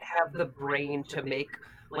don't have the brain to make,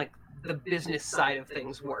 like, the business side of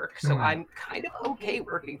things work. So I'm kind of okay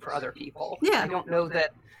working for other people. I don't know that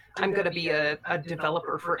I'm going to be a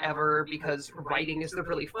developer forever, because writing is the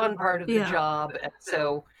really fun part of the job. And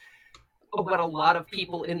so what a lot of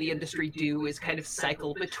people in the industry do is kind of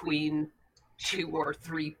cycle between 2 or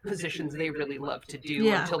 3 positions they really love to do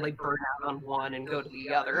until they burn out on one and go to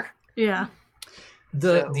the other.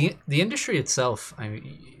 The industry itself, I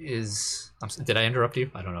mean, is. Did I interrupt you?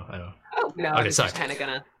 I don't know. Oh no, I was just kind of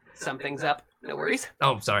gonna sum things up. No worries.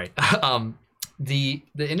 Oh, sorry. The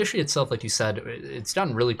industry itself, like you said, it's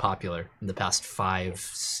gotten really popular in the past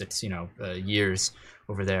 5-6 years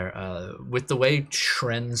over there. With the way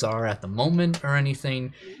trends are at the moment or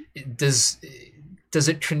anything, does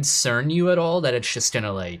it concern you at all that it's just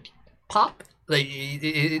gonna like pop? Like,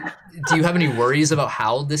 do you have any worries about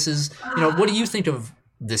how this is? What do you think of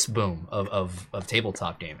this boom of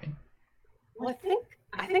tabletop gaming? Well,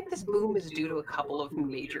 I think this boom is due to a couple of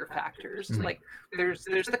major factors. Like, there's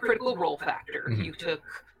the critical role factor. You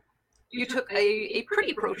took a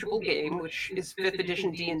pretty approachable game, which is 5th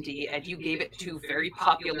edition D&D, and you gave it to very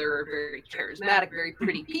popular, very charismatic, very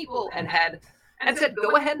pretty people, and said,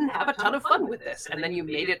 go ahead and have a ton of fun with this. And then you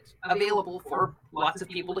made it available for lots of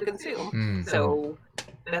people to consume. So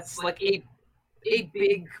that's like a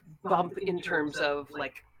big bump in terms of,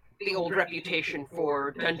 like, the old reputation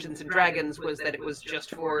for Dungeons and Dragons was that it was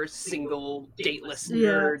just for single, dateless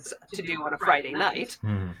nerds to do on a Friday night.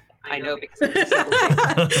 I know, because it's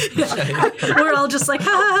we're all just like,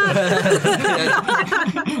 ha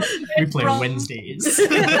ha ha. We play Wednesdays.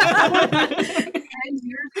 10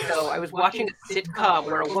 years ago, I was watching a sitcom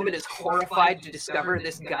where a woman is horrified to discover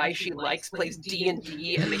this guy she likes plays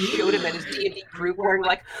D&D, and they showed him at his D&D group wearing,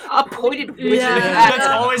 like, a pointed wizard hat. That's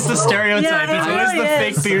always the stereotype. It's always the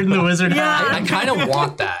fake beard and the wizard hat. I kind of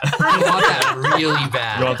want that. I want that really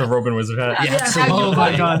bad. You want the Robin wizard hat? Yeah, absolutely. Oh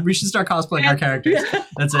my god, we should start cosplaying our characters.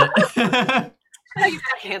 That's it. Now you've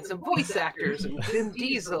got handsome voice actors and Vin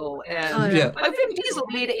Diesel, and Vin Diesel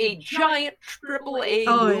made a giant AAA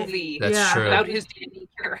movie about his D&D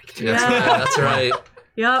character. That's right.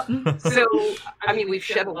 Yep. So, I mean, we've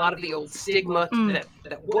shed a lot of the old stigma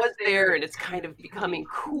that was there, and it's kind of becoming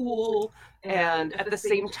cool. And at the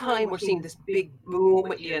same time, we're seeing this big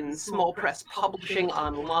boom in small press publishing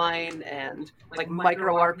online and like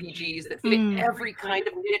micro RPGs that fit every kind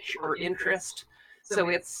of niche or interest. So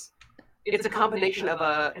it's a combination of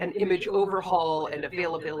an image overhaul and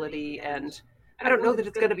availability, and I don't know that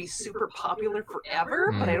it's going to be super popular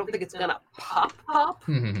forever, but I don't think it's going to pop.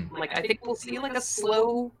 Like, I think we'll see like a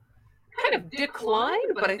slow kind of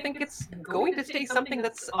decline, but I think it's going to stay something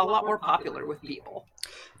that's a lot more popular with people.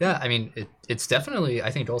 Yeah, I mean, it's definitely,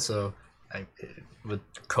 I think also, with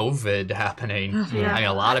COVID happening, I mean,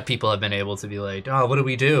 a lot of people have been able to be like, oh, what do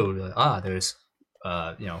we do? Like, there's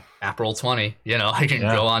April 20, I can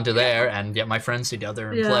go onto there and get my friends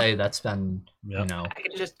together and play. That's been, I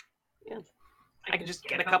can just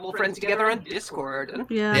get a couple of friends together on Discord. And...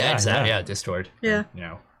 exactly. Yeah, Discord. Yeah.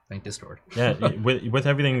 Thank Discord. Yeah, with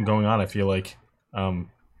everything going on, I feel like,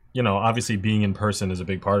 obviously being in person is a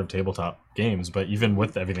big part of tabletop games, but even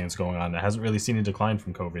with everything that's going on, it hasn't really seen a decline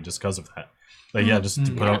from COVID just because of that. Like, just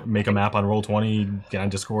to make a map on Roll20, get on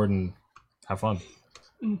Discord, and have fun.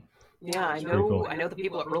 Yeah, I know. Cool. I know the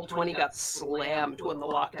people at Roll20 got slammed when the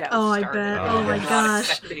lockdown started. I bet. Oh my gosh.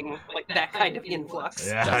 Expecting like that kind of influx.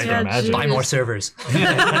 Yeah, I can imagine. Buy more servers.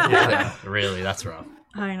 Really, that's rough.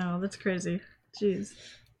 I know, that's crazy. Jeez.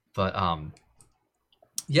 But I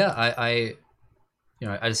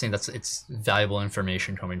just think it's valuable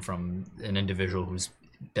information coming from an individual who's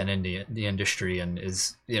been in the industry and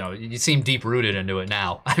is, you seem deep rooted into it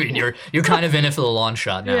now. I mean, you're kind of in it for the long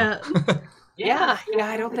shot now. Yeah.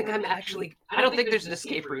 I don't think there's an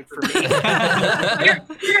escape route for me.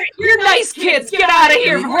 you're nice kids. Get out of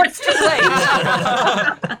here before it's too late.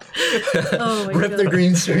 Oh my Rip God. the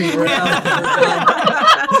green screen around.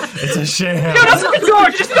 It's a sham. Don't open the door,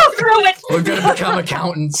 just go through it! We're gonna become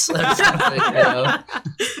accountants. Or something, you know?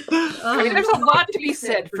 I mean, there's a lot to be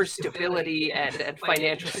said for stability and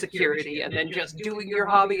financial security, and then just doing your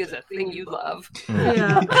hobby as a thing you love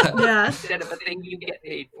Yeah. instead of a thing you get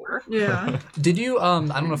paid for. Yeah. Did you? I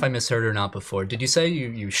don't know if I misheard or not before. Did you say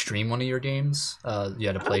you stream one of your games? You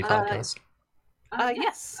had a play podcast.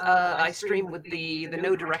 Yes, I stream with the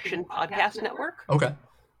No Direction podcast network, Okay.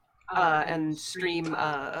 and stream.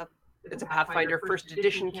 It's a Pathfinder First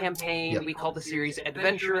Edition campaign. Yep. We call the series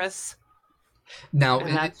Adventurous. Now,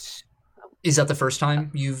 And that's is that the first time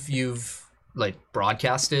you've like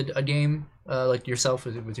broadcasted a game like yourself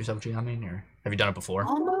with yourself GMing, or have you done it before?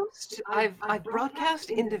 almost. I've broadcast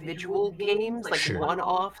individual games, like Sure.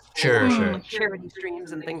 one-offs, Sure, or, sure. like charity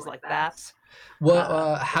streams and things like that.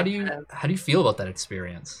 Well, how do you feel about that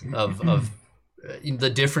experience of the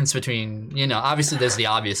difference between, obviously there's the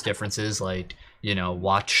obvious differences, like,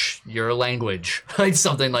 watch your language, like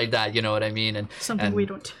something like that, you know what I mean? And Something we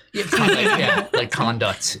don't. like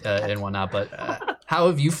conduct and whatnot. But how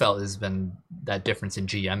have you felt has been that difference in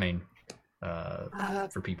GMing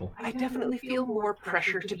for people? I definitely feel more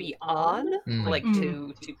pressure to be on, like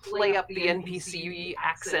to play up the NPC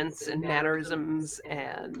accents and mannerisms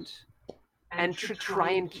and to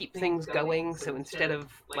try and keep things going. So instead of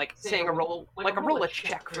like saying roll a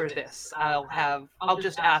check for this, I'll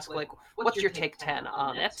just ask like, what's your take 10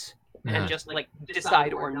 on it? And just like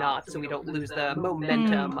decide or not, so we don't lose the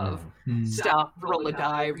momentum of stop, roll a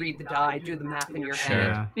die, read the die, do the math in your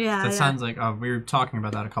head. Yeah. That sounds like we were talking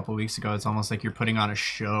about that a couple of weeks ago. It's almost like you're putting on a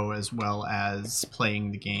show as well as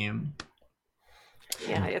playing the game.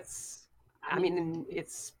 Yeah, it's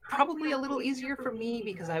probably a little easier for me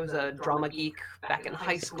because I was a drama geek back in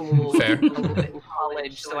high school, Fair. a little bit in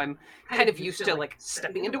college, so I'm kind of used to like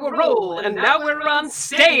stepping into a role, and now we're on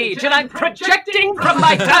stage, and I'm projecting from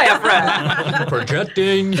my diaphragm.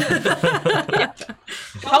 Projecting.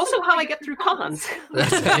 Also, how I get through cons.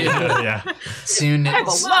 Yeah. Soon, I have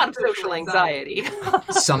a lot of social anxiety.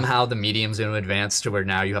 somehow the medium's going to advance to where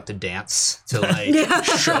now you have to dance to like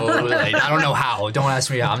show. Like, I don't know how. Don't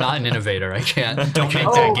ask me how. I'm not an innovator. I can't. Don't make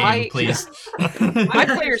Oh, that game, I- please. My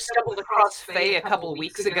players stumbled across Faye a couple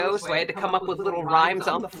weeks ago, so I had to come up with little rhymes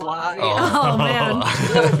on the fly. Oh man.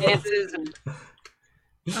 Little dances and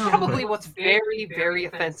probably what's very, very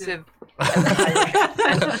offensive.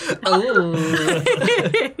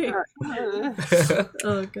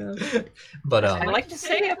 Oh god. But I like to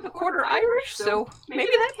say I'm a quarter Irish, so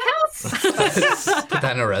maybe that counts. put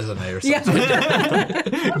that in a resume or Yeah. something.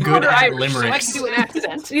 Good Quarter at Irish, so I limericks. can do an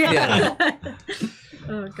accent. Yeah.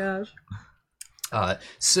 Oh gosh.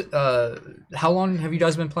 How long have you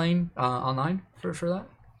guys been playing online for that?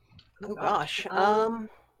 Oh gosh.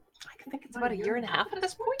 I think it's about a year and a half at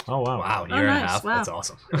this point. Oh wow. Wow, Oh, year and a nice. half. Wow. That's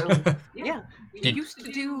awesome. Yeah. We used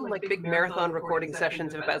to do like big marathon recording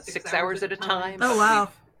sessions of about 6 hours at a time. Oh wow.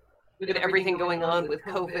 With everything going on with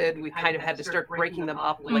COVID, we kind of had to start breaking them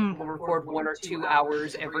up. Like we'll record 1 or 2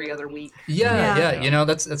 hours every other week. Yeah.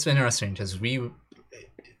 That's interesting because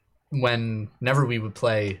whenever we would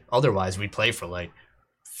play, otherwise we'd play for like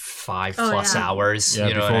 5+ hours. Yeah,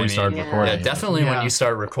 you know before what I we mean? started Yeah. recording. Yeah, definitely when Yeah. you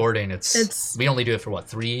start recording, It's- we only do it for what,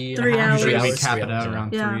 3 3 hours. Usually we hours? cap 3 it hours, out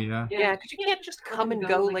around Yeah. 3, yeah. Yeah, because you can't just come and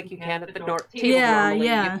go like you can at the table Yeah, normally.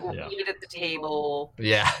 yeah. You Yeah. eat at the table.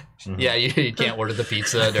 Yeah, Mhm. yeah. You can't order the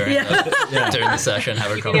pizza during Yeah. during the session.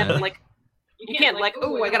 Have it You come can't in. you can't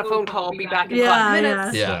oh, I got a phone call. I'll be back in Yeah, 5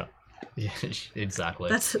 minutes. Yeah, exactly.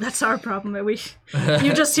 That's our problem.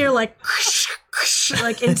 You just hear like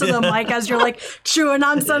like into the mic as you're like chewing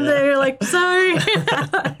on something. You're like, sorry.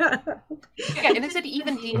 Yeah, and is it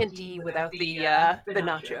even D&D without the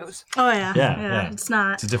nachos? Oh yeah. Yeah. It's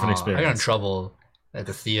not. It's a different I got in experience. trouble at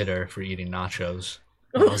the theater for eating nachos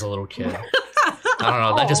when I was a little kid. I don't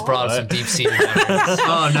know. That just brought up some deep-seated memories.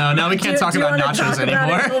 Oh no, now we can't talk Do you about wanna nachos talk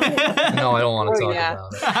about anymore. it? No, I don't want to Oh, talk yeah.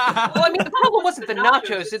 about it. Well, I mean, the problem wasn't the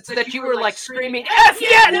nachos. It's that you were like screaming, "F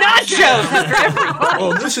yeah, nachos!" after every bite.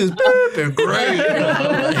 Oh, this is great.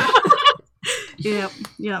 Yeah.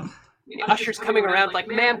 The usher's coming around like,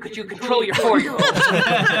 "Ma'am, could you control your 4-year-old?"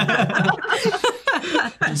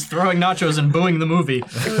 Just throwing nachos and booing the movie.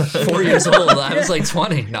 4 years old. I was like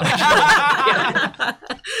 20. No.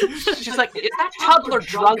 She's like, "Is that toddler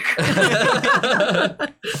drunk?"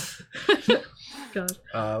 God.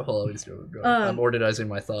 Hold on, I'm organizing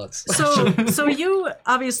my thoughts. So you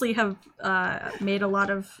obviously have made a lot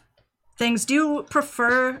of things. Do you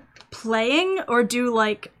prefer playing or do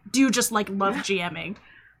you just like love GMing?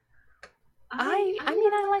 I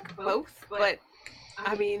mean, I like both, but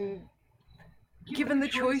I mean, given the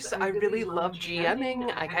choice, I really love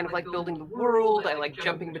GMing. I kind of like building the world. I like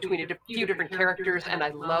jumping between a few different characters, and I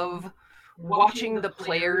love watching the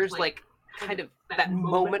players, like, kind of that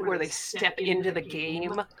moment where they step into the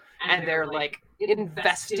game and they're like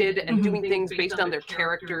invested and doing things based on their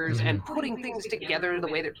characters and putting things together the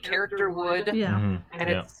way their character would. Yeah. And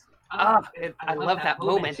it's I love that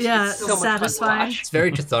moment. Yeah, it's so satisfying. much fun to watch. It's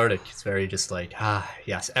very cathartic. It's very just like,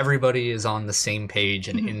 yes, everybody is on the same page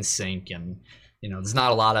and in sync, and there's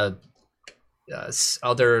not a lot of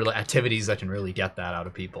other activities that can really get that out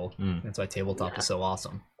of people. That's why tabletop is so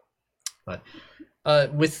awesome.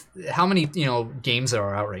 But with how many games that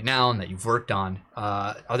are out right now and that you've worked on,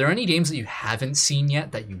 are there any games that you haven't seen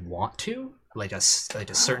yet that you want to, like a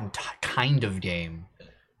certain kind of game?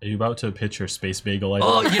 Are you about to pitch your space bagel idea?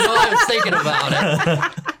 Oh, I was thinking about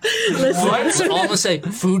it. Listen. Almost say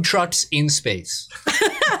food trucks in space.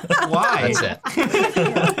 Why? That's it.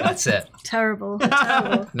 That's it. Terrible.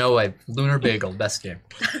 No way. Lunar Bagel, best game.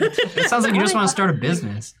 It sounds like you just want to start a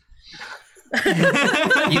business.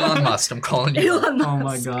 Elon Musk, I'm calling you. Elon Musk. Oh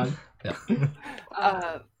my god. Yeah.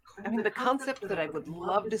 I mean, the concept that I would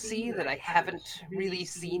love to see that I haven't really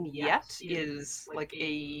seen yet is like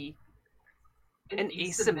an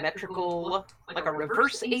asymmetrical, like a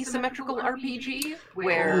reverse asymmetrical RPG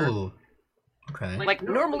where, Ooh. Okay. like,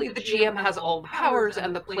 normally the GM has all the powers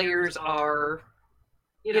and the players are,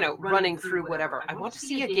 running through whatever. I want to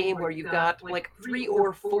see a game where you've got like 3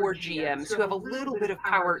 or 4 GMs who have a little bit of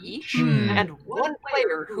power each, and one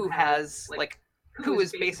player who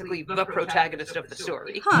is basically the protagonist of the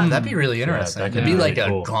story. Huh. That'd be really interesting. that It'd could be be like really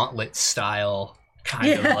a cool. gauntlet style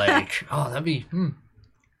kind of like. Oh, that'd be.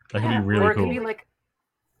 That could be or really it could cool. be like,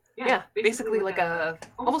 basically like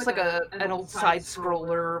almost like an old side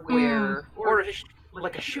scroller where,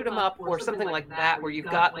 like a shoot 'em up or something like that, where you've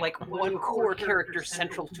got like one core character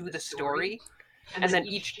central to the story, and then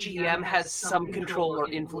each GM has some control or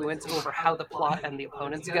influence over how the plot and the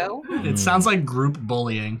opponents go. It sounds like group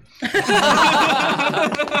bullying. What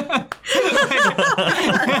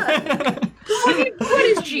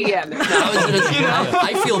is GM?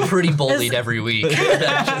 I feel pretty bullied every week.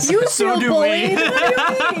 You feel do bullied? we.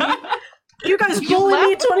 What do you mean? You guys bully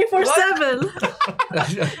me 24/7.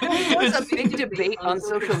 There was a big debate on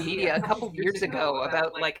social media a couple years ago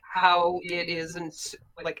about like how it isn't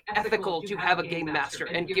like ethical to have a game master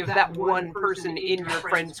and give that one person in your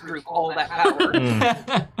friends group all that power.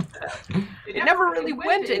 It never really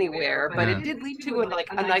went anywhere, but it did lead to a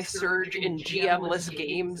nice surge in GM-less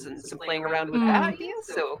games and some playing around with that idea.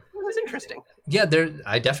 So it was interesting. Yeah,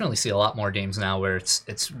 I definitely see a lot more games now where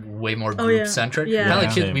it's way more Oh, yeah. group centric. Yeah. Kinda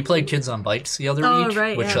like Same. we played Kids on Bikes the other Oh, week,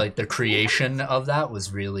 right, which yeah. like the creation of that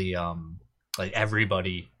was really like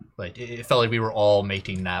everybody, like it felt like we were all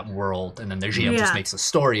making that world, and then the GM just Yeah. makes a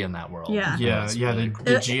story in that world. Yeah. Yeah, It's yeah. really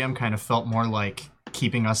The GM kind of felt more like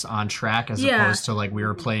keeping us on track as Yeah. opposed to like we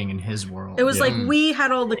were playing in his world. It was Yeah. like we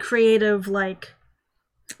had all the creative like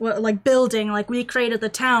building, like we created the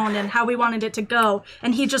town and how we wanted it to go,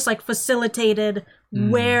 and he just like facilitated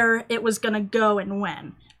where it was gonna go and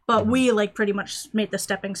when. But we like pretty much made the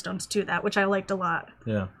stepping stones to that, which I liked a lot.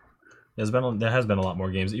 Yeah. There has been a lot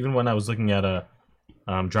more games. Even when I was looking at a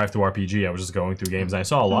drive-through RPG, I was just going through games, and I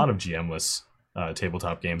saw a lot of GM-less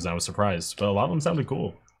tabletop games, and I was surprised. But a lot of them sounded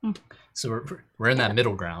cool. So we're in that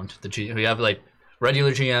middle ground. We have like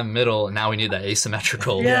regular GM, middle, and now we need that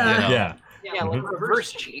asymmetrical. Yeah. Yeah. Yeah, like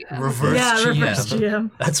reverse GM. Reverse Yeah, GM. reverse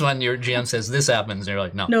GM. That's when your GM says this happens, and you're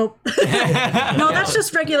like, no. Nope. No, that's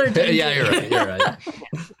just regular D&D. Yeah, you're right. You're right.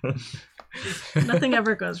 Nothing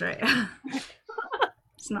ever goes right.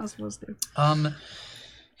 It's not supposed to.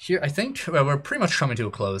 Here, I think we're pretty much coming to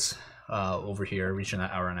a close over here, reaching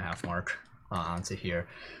that hour and a half mark onto here.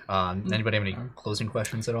 Anybody have any closing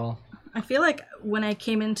questions at all? I feel like when I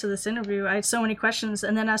came into this interview, I had so many questions,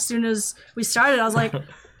 and then as soon as we started, I was like,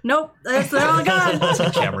 nope, they're all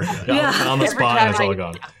gone. Camera. Yeah. On the Every spot, and it's time all I-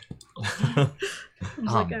 gone. I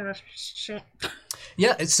was like, oh, shit.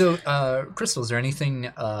 Yeah, so Crystal, is there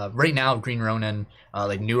anything right now, Green Ronin,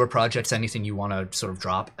 like newer projects, anything you want to sort of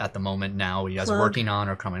drop at the moment now you guys are Plug. working on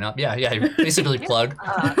or coming up? Yeah, basically plug.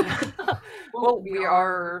 Well,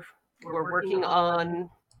 we're working on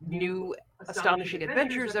new astonishing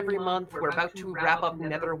adventures every month. We're about to wrap up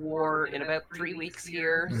Nether War in about 3 weeks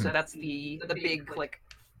here, so that's the big like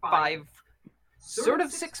 5 sort of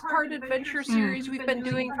 6-part adventure series we've been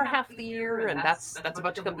doing for half the year, and that's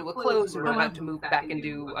about to come to a close, and we're about to move back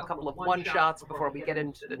into a couple of one-shots before we get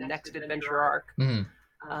into the next adventure arc. Mhm.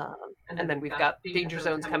 And then we've got Danger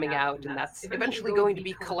Zones coming out, and that's eventually going to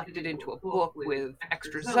be collected into a book with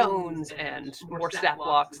extra zones and more stat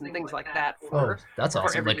blocks and things like that for, that's for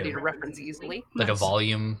awesome. everybody to reference easily. Like a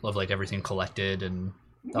volume of like everything collected and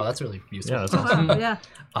that's really useful. Yeah, that's awesome. Yeah.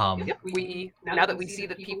 Yep, now that we see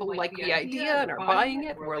that people like the idea and are buying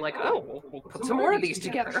it, we're like, oh, we'll put some more of these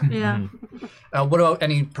together. Yeah. What about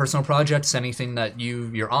any personal projects? Anything that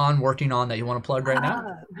you're working on that you want to plug right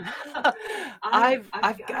now? I've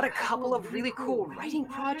got a couple of really cool writing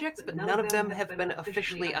projects, but none of them have been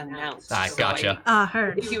officially announced. I gotcha.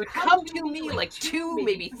 Heard. If you would come to me like 2,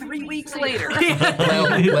 maybe 3 weeks later.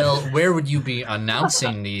 well, where would you be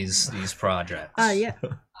announcing these projects? Yeah.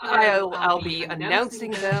 I'll be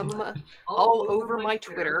announcing them all over my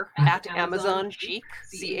Twitter at Amazon Chique,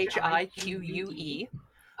 CHIQUE.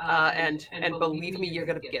 And believe me, you're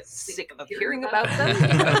gonna get sick of hearing about them.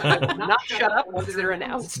 Because I will not shut up once they're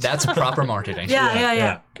announced. That's proper marketing.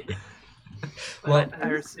 Yeah. Well,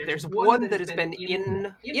 there's one that has been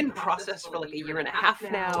in process for like a year and a half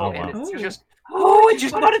now, Oh, wow. and it's just I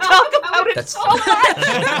just want to talk about it That's so much. it's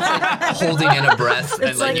like holding in a breath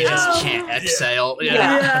and like you just can't exhale.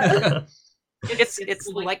 Yeah. It's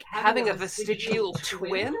like having a vestigial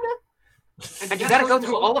twin. And you gotta go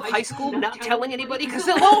through all of high school not telling anybody because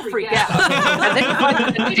they'll all freak out. And then you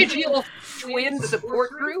find a vestigial twin support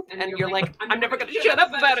group, and you're like, I'm never gonna shut up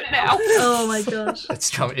about it now. Oh my gosh.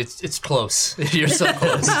 It's close. You're so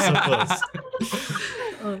close. So close.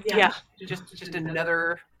 Yeah, just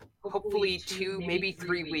another, hopefully 2, maybe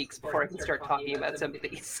 3 weeks before I can start talking about some of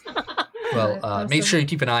these. Well, make sure you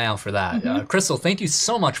keep an eye out for that. Crystal, thank you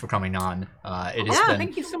so much for coming on. It has been.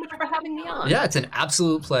 Thank you so much for having me on. Yeah, it's an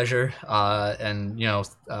absolute pleasure. And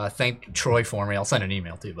thank Troy for me. I'll send an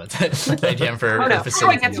email too, but thank him for Troy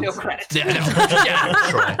facilitating. gets no credit. Yeah,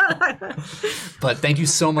 Troy. But thank you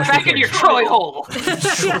so much. Back in your Troy hole.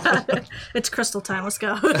 Yeah. It's crystal time. Let's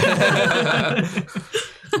go.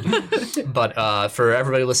 But for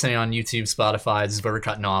everybody listening on YouTube, Spotify, this is where we're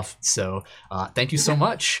cutting off. So thank you so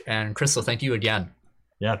much, and Crystal, thank you again.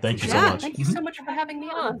 Yeah, thank you so much. Thank you so much for having me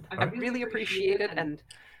on. I really appreciate it, and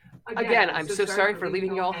again, I'm so sorry for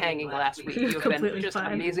leaving you all hanging last week. You have been Completely just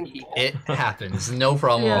fine. amazing people. It happens, no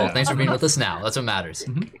problem at all. Thanks for being with us now. That's what matters.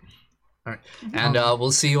 All right, and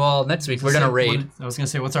we'll see you all next week. We're gonna raid. I was gonna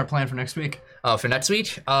say, what's our plan for next week? For next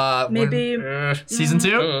week, Maybe- Season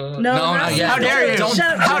 2? No, not not yet. How dare you? Don't,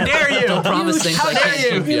 How dare you? don't promise things. How I can't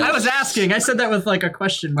dare keep you? yet. I was asking. I said that with like a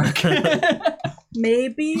question mark.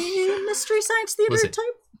 Maybe Mystery Science Theater Was it? type?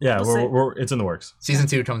 Yeah, We'll it's in the works. Season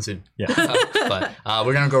 2 coming soon. Yeah. But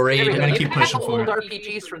we're gonna go raid. We're gonna you keep can pushing have for old it.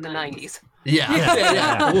 RPGs from the 90s.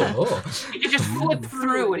 Yeah. Ooh. You just flip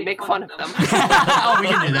through and make fun of them. Oh, we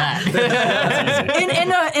can do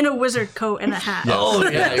that. In a wizard coat and a hat. Oh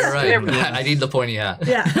yeah, you're right. There we go. I need the pointy hat.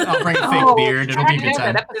 Yeah. I'll bring a fake beard. It'll be a good that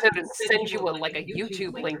time. episode and send you a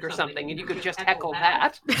YouTube link or something, and you could just heckle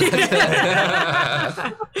that.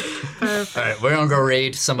 All right, we're gonna go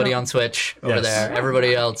raid somebody on Twitch over Yes. there.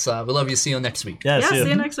 Everybody else, we love you. See you next week. Yeah, Yeah, see ya. see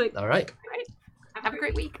you next week. All right. Have a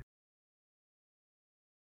great week.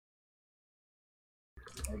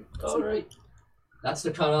 All right. That's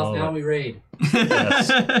the cutoff. All Now right. we raid.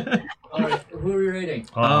 Yes. All right. Who are we raiding?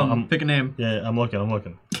 Pick a name. Yeah, I'm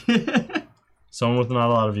looking. Someone with not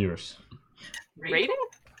a lot of viewers. Rating?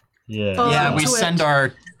 Yeah. Oh, Yeah, we Twitch. send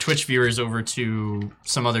our Twitch viewers over to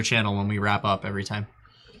some other channel when we wrap up every time.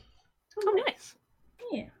 Oh, nice.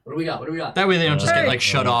 What do we got? That way they don't just get Hey. like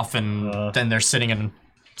shut off and then they're sitting in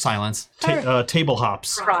silence. Table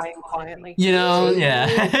hops. Crying quietly. You know, yeah.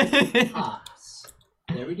 Hops.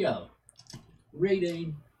 There we go.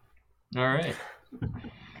 Raiding. All right.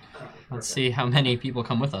 Let's see how many people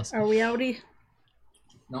come with us. Are we outie?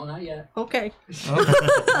 No, not yet. Okay. All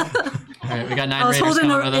right, we got 9 I was raiders holding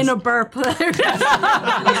coming with us. in a burp.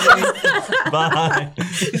 Bye.